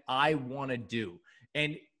something that I want to do.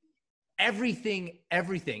 And everything.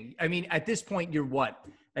 I mean, at this point, you're what?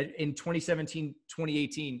 In 2017,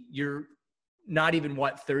 2018, you're not even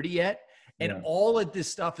 30 yet. And all of this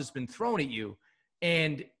stuff has been thrown at you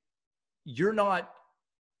and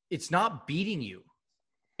it's not beating you.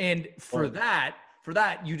 And for that,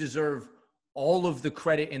 you deserve all of the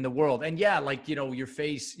credit in the world. And your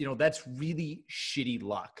face, that's really shitty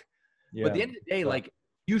luck. Yeah. But at the end of the day,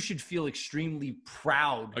 you should feel extremely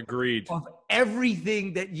proud. Agreed. Of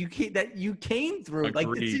everything that you came through.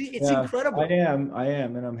 Agreed. It's incredible. I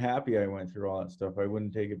am, and I'm happy I went through all that stuff. I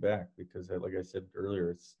wouldn't take it back because, like I said earlier,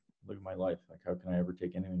 it's look at my life. Like, how can I ever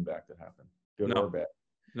take anything back that happened, good or bad?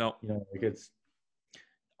 No.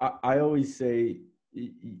 I always say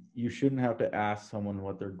you shouldn't have to ask someone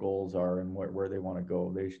what their goals are and where they want to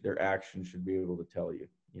go. Their actions should be able to tell you.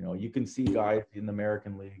 You can see guys in the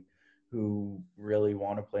American League who really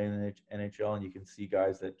want to play in the NHL, and you can see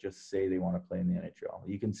guys that just say they want to play in the NHL.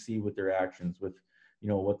 You can see with their actions, with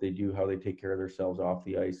what they do, how they take care of themselves off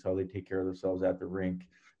the ice, how they take care of themselves at the rink,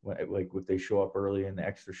 like if they show up early and the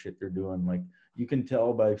extra shit they're doing. Like, you can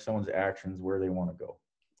tell by someone's actions where they want to go.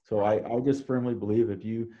 So I just firmly believe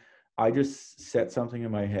I just set something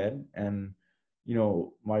in my head, and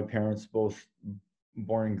my parents both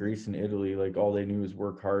born in Greece and Italy, like all they knew is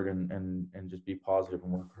work hard and just be positive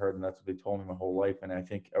and work hard. And that's what they told me my whole life. And I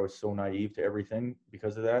think I was so naive to everything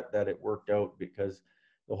because of that it worked out, because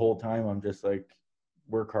the whole time I'm just like,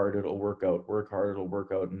 work hard, it'll work out, work hard, it'll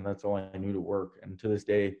work out. And that's all I knew to work. And to this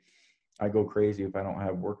day, I go crazy if I don't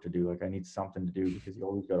have work to do. Like, I need something to do because you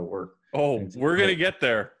always got to work. Oh, we're going to get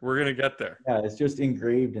there. We're going to get there. Yeah. It's just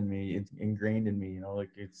engraved in me. It's ingrained in me,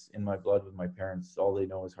 like it's in my blood with my parents. All they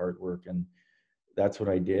know is hard work. And that's what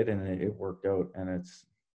I did, and it worked out. And it's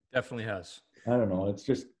definitely has. I don't know. It's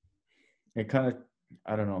just, it kind of,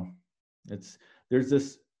 I don't know. There's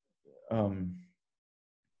this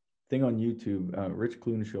thing on YouTube. Rich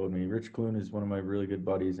Clune showed me. Rich Clune is one of my really good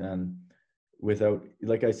buddies, and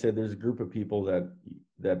like I said, there's a group of people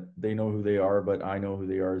that they know who they are, but I know who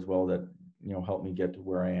they are as well. That helped me get to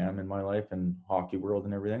where I am in my life and hockey world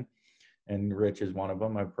and everything. And Rich is one of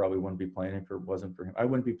them. I probably wouldn't be playing if it wasn't for him. I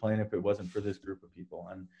wouldn't be playing if it wasn't for this group of people.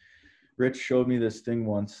 And Rich showed me this thing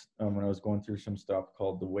once when I was going through some stuff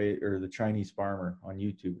called the Chinese Farmer on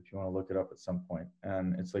YouTube, if you want to look it up at some point.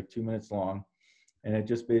 And it's like 2 minutes long. And it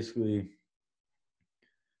just basically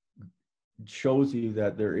shows you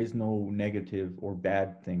that there is no negative or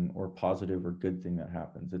bad thing or positive or good thing that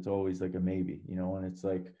happens. It's always like a maybe, and it's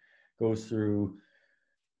like goes through.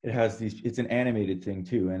 It has it's an animated thing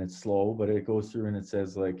too, and it's slow, but it goes through and it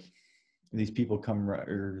says like these people come,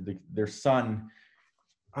 or their son,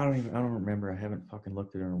 I don't remember. I haven't fucking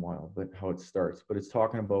looked at it in a while, but how it starts, but it's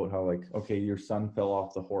talking about how like, okay, your son fell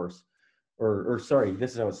off the horse or sorry,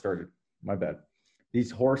 this is how it started. My bad. These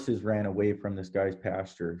horses ran away from this guy's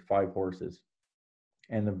pasture, 5 horses.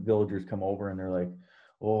 And the villagers come over and they're like,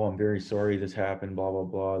 oh, I'm very sorry this happened, blah, blah,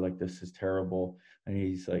 blah. Like, this is terrible. And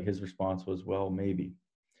he's like, his response was, well, maybe.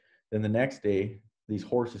 Then the next day, these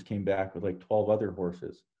horses came back with like 12 other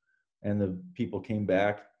horses. And the people came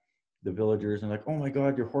back, the villagers, and like, oh my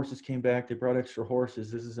God, your horses came back. They brought extra horses.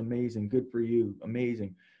 This is amazing. Good for you.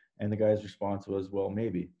 Amazing. And the guy's response was, well,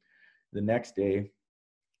 maybe. The next day,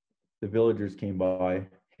 the villagers came by.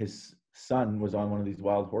 His son was on one of these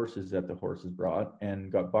wild horses that the horses brought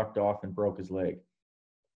and got bucked off and broke his leg.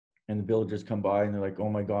 And the villagers come by and they're like, oh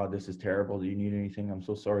my God, this is terrible. Do you need anything? I'm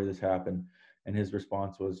so sorry this happened. And his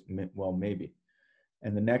response was, well, maybe.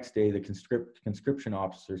 And the next day, the conscription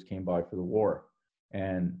officers came by for the war,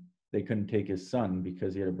 and they couldn't take his son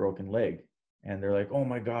because he had a broken leg. And they're like, oh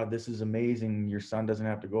my God, this is amazing. Your son doesn't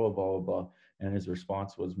have to go, blah, blah, blah. And his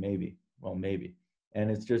response was, maybe. Well, maybe. And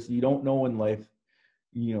it's just, you don't know in life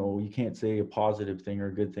you can't say a positive thing or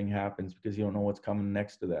a good thing happens because you don't know what's coming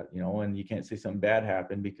next to that, and you can't say something bad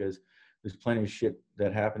happened because there's plenty of shit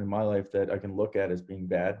that happened in my life that I can look at as being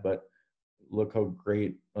bad, but look how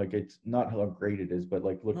great, like, it's not how great it is, but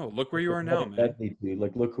like, look where you are now, what it man. led me to.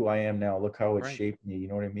 Like, look who I am now. Look how it Right. shaped me. You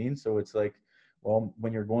know what I mean? So it's like, well,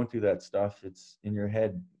 when you're going through that stuff, it's in your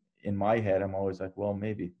head. In my head, I'm always like, well,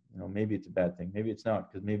 maybe, maybe it's a bad thing. Maybe it's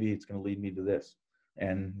not, because maybe it's going to lead me to this.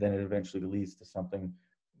 And then it eventually leads to something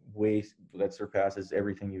way that surpasses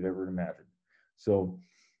everything you've ever imagined. So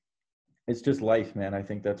it's just life, man. I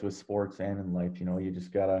think that's with sports and in life. You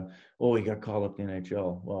just gotta, oh, he got called up to the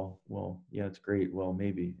NHL. Well, yeah, it's great. Well,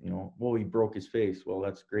 maybe, well, he broke his face. Well,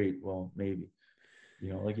 that's great. Well, maybe,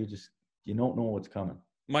 like, you don't know what's coming.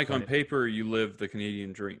 Mike, on paper, you live the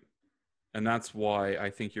Canadian dream. And that's why I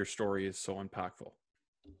think your story is so impactful,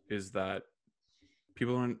 is that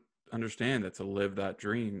people don't understand that to live that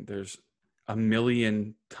dream, there's a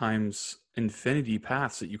million times infinity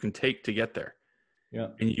paths that you can take to get there. Yeah.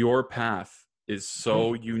 And your path is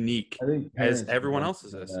so unique as everyone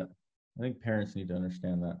else's is. I think parents need to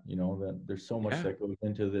understand that, that there's so much that goes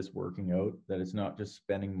into this working out, that it's not just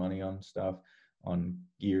spending money on stuff, on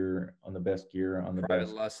gear, on the best gear, on the private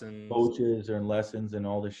best lessons, coaches and lessons and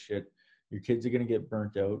all this shit. Your kids are going to get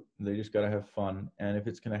burnt out. They just got to have fun. And if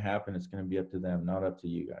it's going to happen, it's going to be up to them, not up to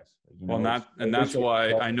you guys. That's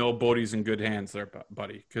why I know Bodie's in good hands there,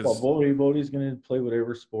 buddy. Because Bodie's going to play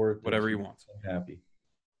whatever sport, whatever he wants. Happy.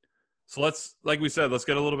 So let's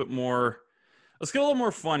get a little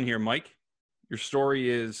more fun here, Mike. Your story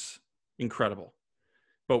is incredible,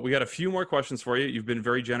 but we got a few more questions for you. You've been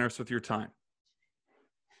very generous with your time.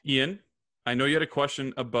 Ian, I know you had a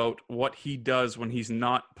question about what he does when he's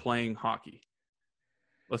not playing hockey.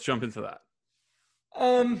 Let's jump into that.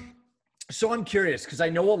 So I'm curious, because I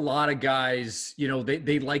know a lot of guys,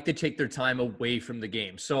 they like to take their time away from the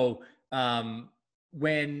game. So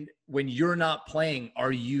when you're not playing,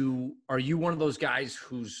 are you one of those guys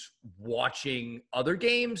who's watching other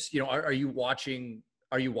games? Are you watching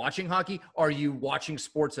hockey? Are you watching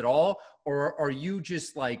sports at all? Or are you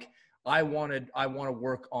just like, I want to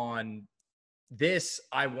work on this,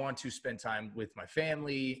 I want to spend time with my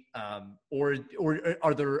family, or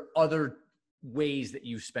are there other ways that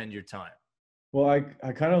you spend your time? Well,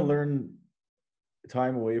 I kind of learned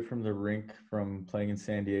time away from the rink from playing in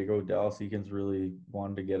San Diego. Dallas Eakins really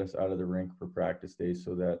wanted to get us out of the rink for practice days,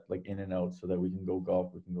 so that, like, in and out, so that we can go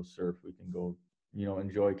golf, we can go surf, we can go,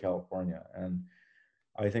 enjoy California. And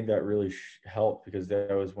I think that really helped, because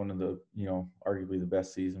that was one of the, arguably the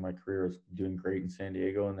best season of my career. I was doing great in San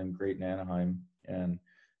Diego and then great in Anaheim. And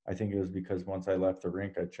I think it was because once I left the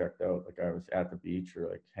rink, I checked out. Like, I was at the beach, or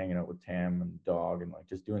like hanging out with Tam and Dog, and like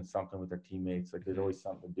just doing something with our teammates. Like, there's always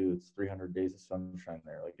something to do. It's 300 days of sunshine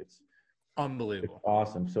there. Like, it's unbelievable. It's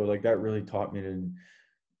awesome. So like, that really taught me to,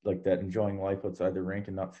 like, that enjoying life outside the rink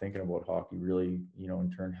and not thinking about hockey really,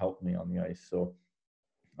 in turn helped me on the ice. So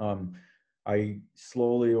I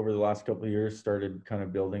slowly, over the last couple of years, started kind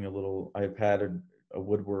of building I've had a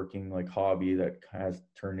woodworking, like, hobby that has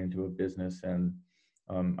turned into a business. And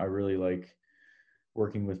I really like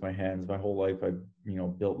working with my hands. My whole life, I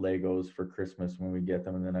built Legos for Christmas when we get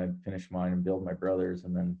them, and then I'd finish mine and build my brothers.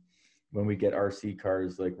 And then when we get RC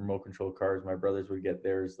cars, like remote control cars, my brothers would get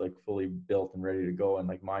theirs like fully built and ready to go. And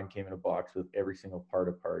like, mine came in a box with every single part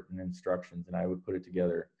apart and instructions, and I would put it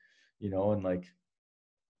together, and like,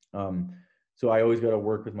 so I always got to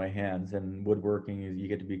work with my hands. And woodworking is, you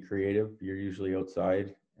get to be creative. You're usually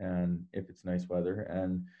outside, and if it's nice weather,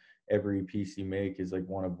 and every piece you make is like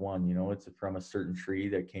one of one, it's from a certain tree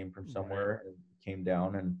that came from somewhere, and came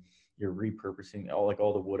down, and you're repurposing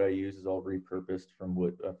all the wood I use is all repurposed from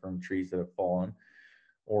from trees that have fallen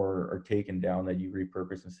or are taken down, that you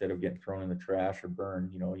repurpose instead of getting thrown in the trash or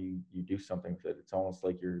burned. You do something with it. It's almost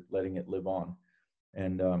like you're letting it live on.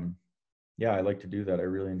 And yeah, I like to do that. I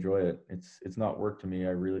really enjoy it. It's not work to me.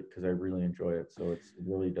 Because I really enjoy it. So it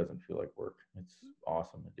really doesn't feel like work. It's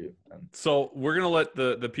awesome to do. And so we're gonna let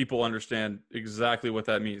the people understand exactly what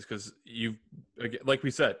that means, because like we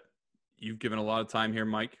said, you've given a lot of time here,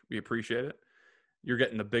 Mike. We appreciate it. You're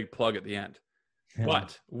getting the big plug at the end. Yeah.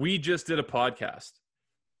 But we just did a podcast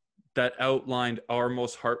that outlined our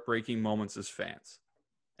most heartbreaking moments as fans.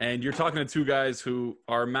 And you're talking to two guys who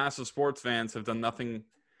are massive sports fans, have done nothing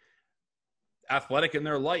athletic in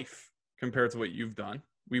their life compared to what you've done.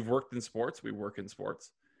 We've worked in sports. We work in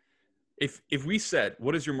sports. If we said,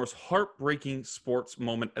 what is your most heartbreaking sports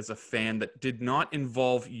moment as a fan that did not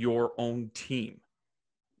involve your own team,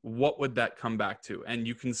 what would that come back to? And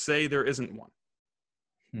you can say there isn't one.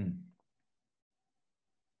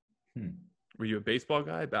 Were you a baseball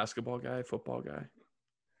guy, basketball guy, football guy?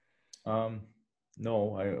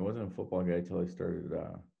 No, I wasn't a football guy until I started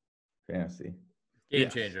fantasy. Game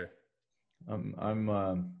Yes. changer. I'm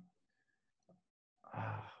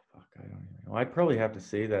fuck, I don't even know. I'd probably have to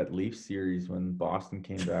say that Leafs series when Boston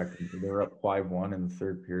came back. They were up 5-1 in the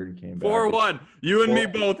third period and came back. 4-1. You and me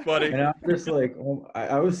both, buddy. And I'm just like,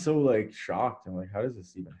 I was so like shocked. I'm like, how does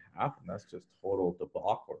this even happen? That's just total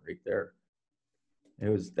debacle right there.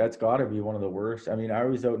 That's got to be one of the worst. I mean, I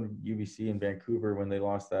was out in UBC in Vancouver when they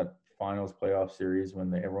lost that finals playoff series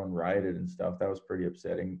when everyone rioted and stuff. That was pretty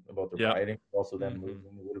upsetting about the rioting. Also, them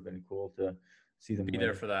losing. It would have been cool to see them be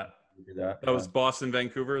there for that. That was Boston,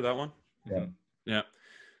 Vancouver. That one. Yeah. Yeah.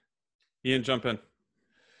 Ian, jump in.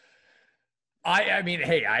 I mean,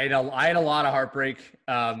 hey, I had a lot of heartbreak.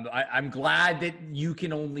 I'm glad that you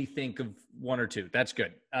can only think of one or two. That's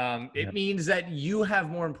good. It means that you have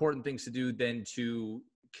more important things to do than to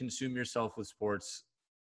consume yourself with sports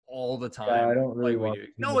all the time. Yeah, I don't really want.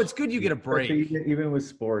 No, it's good you get a break. Even with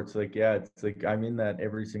sports, like it's like I'm in that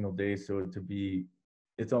every single day. So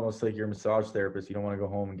it's almost like you're a massage therapist. You don't want to go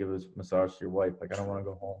home and give a massage to your wife. Like I don't want to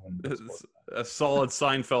go home and. A solid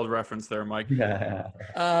Seinfeld reference there, Mike. Yeah.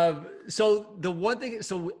 So the one thing,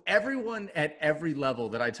 so everyone at every level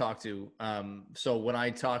that I talk to, so when I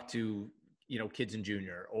talk to, kids in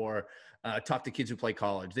junior or talk to kids who play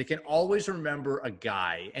college, they can always remember a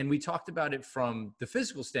guy. And we talked about it from the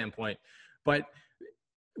physical standpoint, but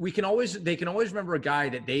they can always remember a guy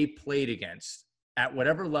that they played against at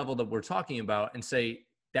whatever level that we're talking about and say,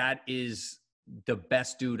 that is the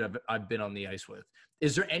best dude I've been on the ice with.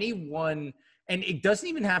 Is there anyone, and it doesn't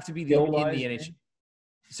even have to be in the NHL.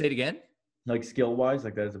 Say it again. Like skill wise,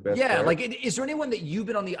 like that is the best. Yeah. player. Like, is there anyone that you've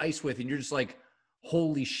been on the ice with and you're just like,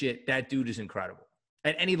 holy shit, that dude is incredible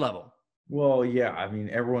at any level? Well, yeah. I mean,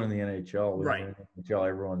 everyone in the NHL, right? In the NHL,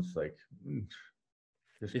 everyone's like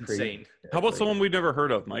just insane. Crazy. How about someone we've never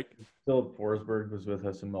heard of, Mike? Philip Forsberg was with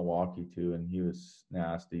us in Milwaukee too, and he was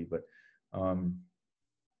nasty. But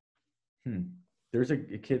there's a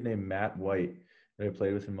kid named Matt White that I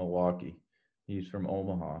played with in Milwaukee. He's from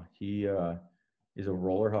Omaha. He is a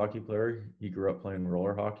roller hockey player. He grew up playing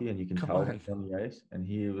roller hockey, and you can tell him on the ice. And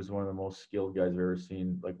he was one of the most skilled guys I've ever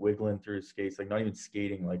seen, like wiggling through his skates, like not even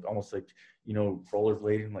skating, like almost like,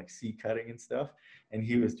 rollerblading, like seat cutting and stuff. And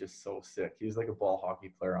he was just so sick. He was like a ball hockey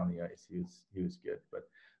player on the ice. He was good. But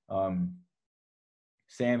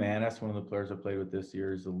Sam Annis, one of the players I played with this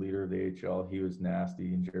year, is the leader of the AHL. He was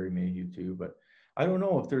nasty, and Jerry Mayhew too. But I don't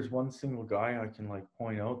know if there's one single guy I can like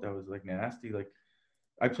point out that was like nasty. Like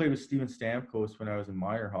I played with Steven Stamkos when I was in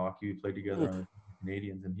minor hockey. We played together on the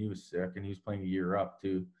Canadians, and he was sick, and he was playing a year up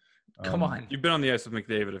too. Come on, you've been on the ice with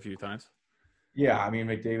McDavid a few times. Yeah, I mean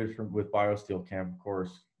McDavid with BioSteel camp, of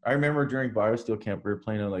course. I remember during BioSteel camp we were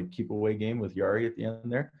playing a like keep away game with Yari at the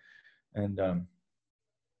end there, and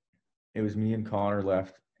it was me and Connor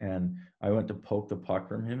left, and I went to poke the puck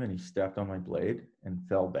from him, and he stepped on my blade and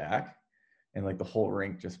fell back. And like the whole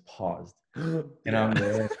rink just paused, and I'm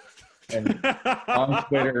there, and on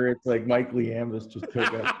Twitter it's like Mike Liambas just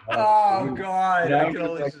took us. Oh God! I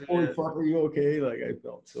was like, "Holy fuck, are you okay?" Like I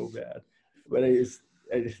felt so bad, but it's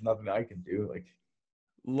nothing I can do. Like,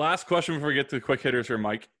 last question before we get to the quick hitters here,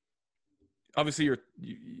 Mike. Obviously,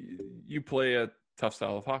 you play a tough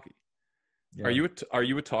style of hockey. Yeah. Are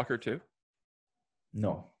you a talker too?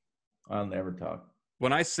 No, I'll never talk.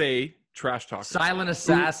 When I say trash talker, silent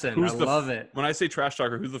assassin, I love it. When I say trash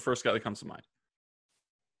talker, who's the first guy that comes to mind?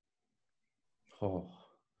 Oh,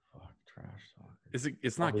 fuck, trash talker. Is it?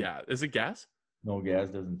 It's not Gaz. Is it Gaz? No, Gaz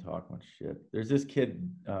doesn't talk much shit. There's this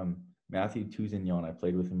kid, Matthew Touzignon. I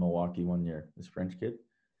played with in Milwaukee one year. This French kid.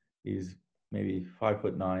 He's maybe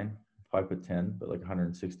 5'9", 5'10", but like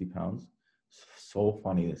 160 pounds. So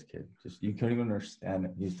funny, this kid. Just you couldn't even understand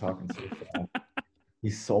it. He's talking so fast.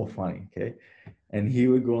 He's so funny, okay? And he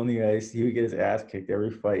would go on the ice. He would get his ass kicked every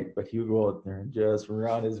fight, but he would go out there and just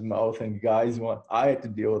run his mouth. And I had to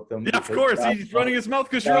deal with them. Yeah, of course. He's running his mouth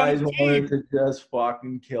because you're on the team. Guys wanted to just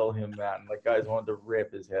fucking kill him, man. Like, guys wanted to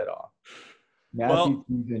rip his head off. Matthew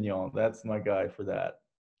Touzignon, that's my guy for that.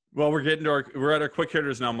 Well, we're at our quick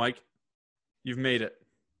hitters now, Mike. You've made it.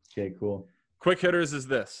 Okay, cool. Quick hitters is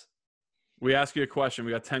this. We ask you a question.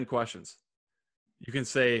 We got 10 questions. You can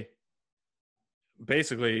say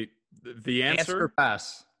basically the answer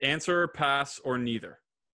or pass or neither.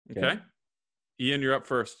 Okay? Ian, you're up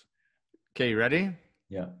first. Okay, you ready?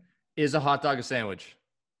 Yeah. Is a hot dog a sandwich?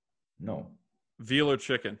 No. Veal or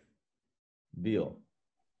chicken? Veal.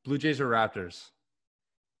 Blue Jays or Raptors?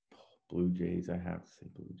 Blue Jays. I have to say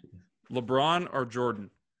Blue Jays. LeBron or Jordan?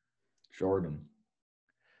 Jordan.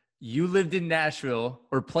 You lived in Nashville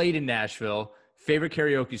or played in Nashville. Favorite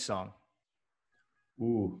karaoke song?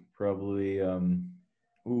 Probably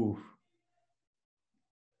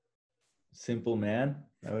Simple Man,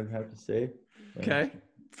 I would have to say. Okay.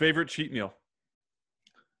 Favorite cheat meal?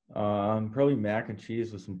 Probably mac and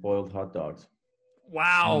cheese with some boiled hot dogs.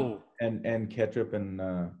 Wow. And ketchup and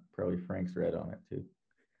probably Frank's Red on it too.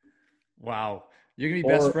 Wow. You're going to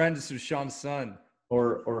be best friends with Sean's son.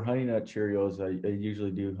 Or Honey Nut Cheerios. I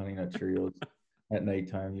usually do Honey Nut Cheerios at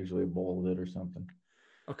nighttime, usually a bowl of it or something.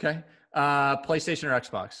 Okay. PlayStation or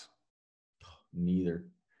Xbox? Neither.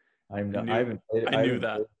 I haven't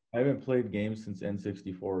played games since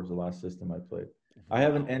N64 was the last system I played. Wow. I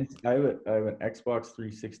have an Xbox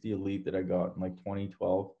 360 Elite that I got in like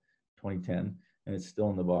 2012, 2010, and it's still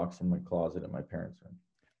in the box in my closet at my parents' room.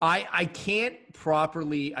 I can't,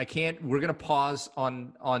 we're going to pause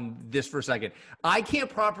on this for a second. I can't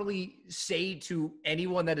properly say to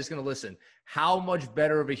anyone that is going to listen how much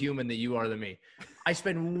better of a human that you are than me. I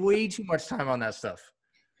spend way too much time on that stuff.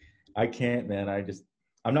 I can't, man.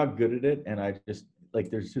 I'm not good at it. And I just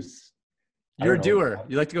like, you're a doer.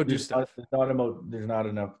 You like to go do stuff. There's not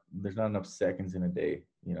enough seconds in a day,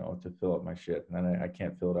 to fill up my shit. And I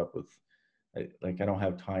can't fill it up with, I don't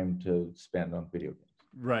have time to spend on video games.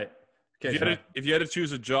 Right. Okay. If you had to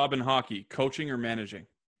choose a job in hockey, coaching or managing?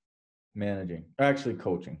 Managing. Actually,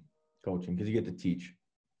 coaching, because you get to teach.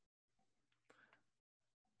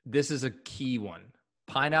 This is a key one.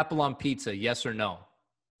 Pineapple on pizza, yes or no?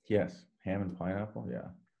 Yes. Ham and pineapple, yeah.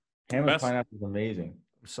 Ham and pineapple is amazing.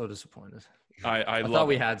 I'm so disappointed. I thought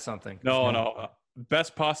we had something. No.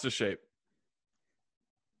 Best pasta shape?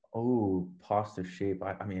 Oh, pasta shape.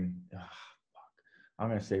 I mean, I'm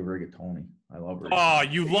going to say rigatoni. I love rigatoni. Oh,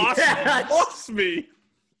 you lost me.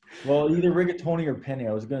 Well, either rigatoni or penne.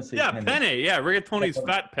 I was going to say penne. Yeah, rigatoni's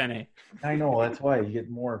fat penne. I know. That's why you get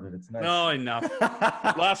more of it. It's nice. No, enough.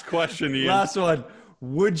 Last question, Ian. Last one.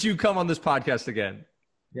 Would you come on this podcast again?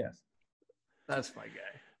 Yes. That's my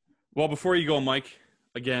guy. Well, before you go, Mike,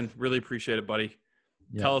 again, really appreciate it, buddy.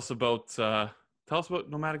 Yeah. Tell us about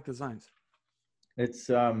Nomadic Designs. It's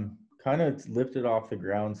kind of lifted off the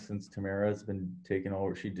ground since Tamara's been taken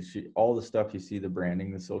over. She all the stuff you see, the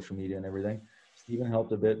branding, the social media and everything. Steven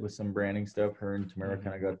helped a bit with some branding stuff. Him and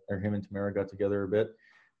Tamara got together a bit.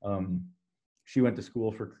 She went to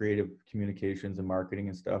school for creative communications and marketing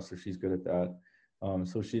and stuff, so she's good at that.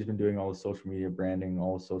 So she's been doing all the social media branding,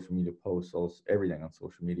 all the social media posts, everything on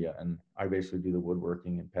social media. And I basically do the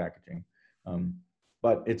woodworking and packaging.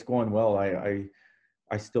 But it's going well.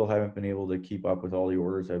 I still haven't been able to keep up with all the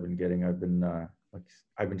orders I've been getting. I've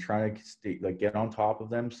been trying to get on top of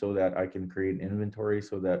them so that I can create an inventory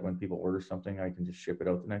so that when people order something, I can just ship it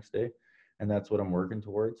out the next day. And that's what I'm working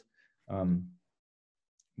towards.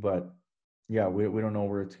 But yeah, we don't know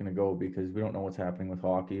where it's going to go because we don't know what's happening with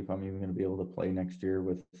hockey. If I'm even going to be able to play next year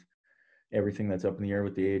with everything that's up in the air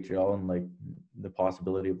with the AHL and like the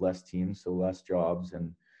possibility of less teams, so less jobs,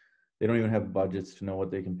 and they don't even have budgets to know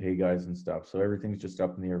what they can pay guys and stuff. So everything's just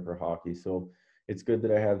up in the air for hockey. So it's good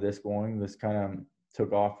that I have this going. This kind of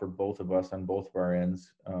took off for both of us on both of our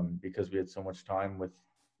ends because we had so much time with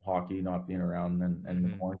hockey not being around and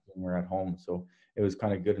the quarantine, we're at home. So it was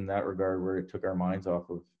kind of good in that regard where it took our minds off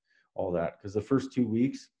of all that. Because the first 2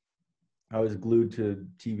 weeks, I was glued to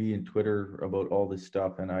TV and Twitter about all this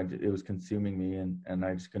stuff, and it was consuming me, and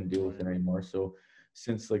I just couldn't deal with it anymore. So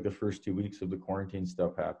since like the first 2 weeks of the quarantine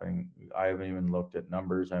stuff happening, I haven't even looked at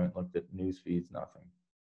numbers. I haven't looked at news feeds, nothing.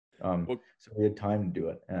 So we had time to do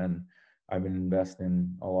it, and I've been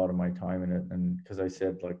investing a lot of my time in it. And because I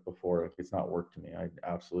said like before, like it's not work to me. I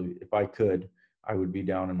absolutely, if I could, I would be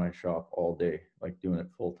down in my shop all day, like doing it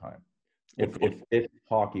full time. If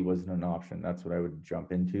hockey wasn't an option, that's what I would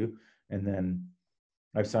jump into. And then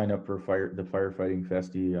I've signed up for the firefighting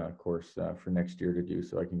Festi course for next year to do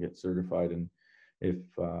so I can get certified. And if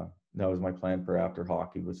that was my plan for after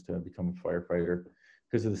hockey was to become a firefighter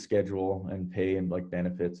because of the schedule and pay and like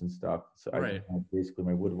benefits and stuff. So I have basically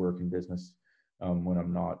my woodworking business when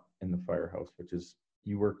I'm not in the firehouse, which is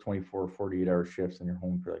you work 24 or 48 hour shifts and you're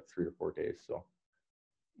home for like 3 or 4 days. So,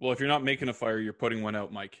 well, if you're not making a fire, you're putting one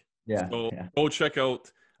out, Mike. Yeah. So go check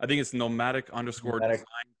out, I think it's nomadic_design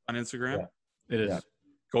on Instagram. Yeah. It is. Yeah.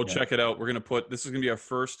 Go check it out. This is going to be our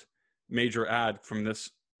first major ad from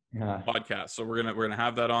this podcast. So we're going to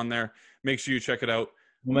have that on there. Make sure you check it out.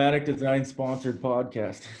 Nomadic Design sponsored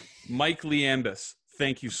podcast. Mike Liambas,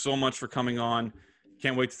 thank you so much for coming on.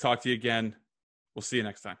 Can't wait to talk to you again. We'll see you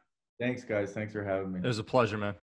next time. Thanks, guys. Thanks for having me. It was a pleasure, man.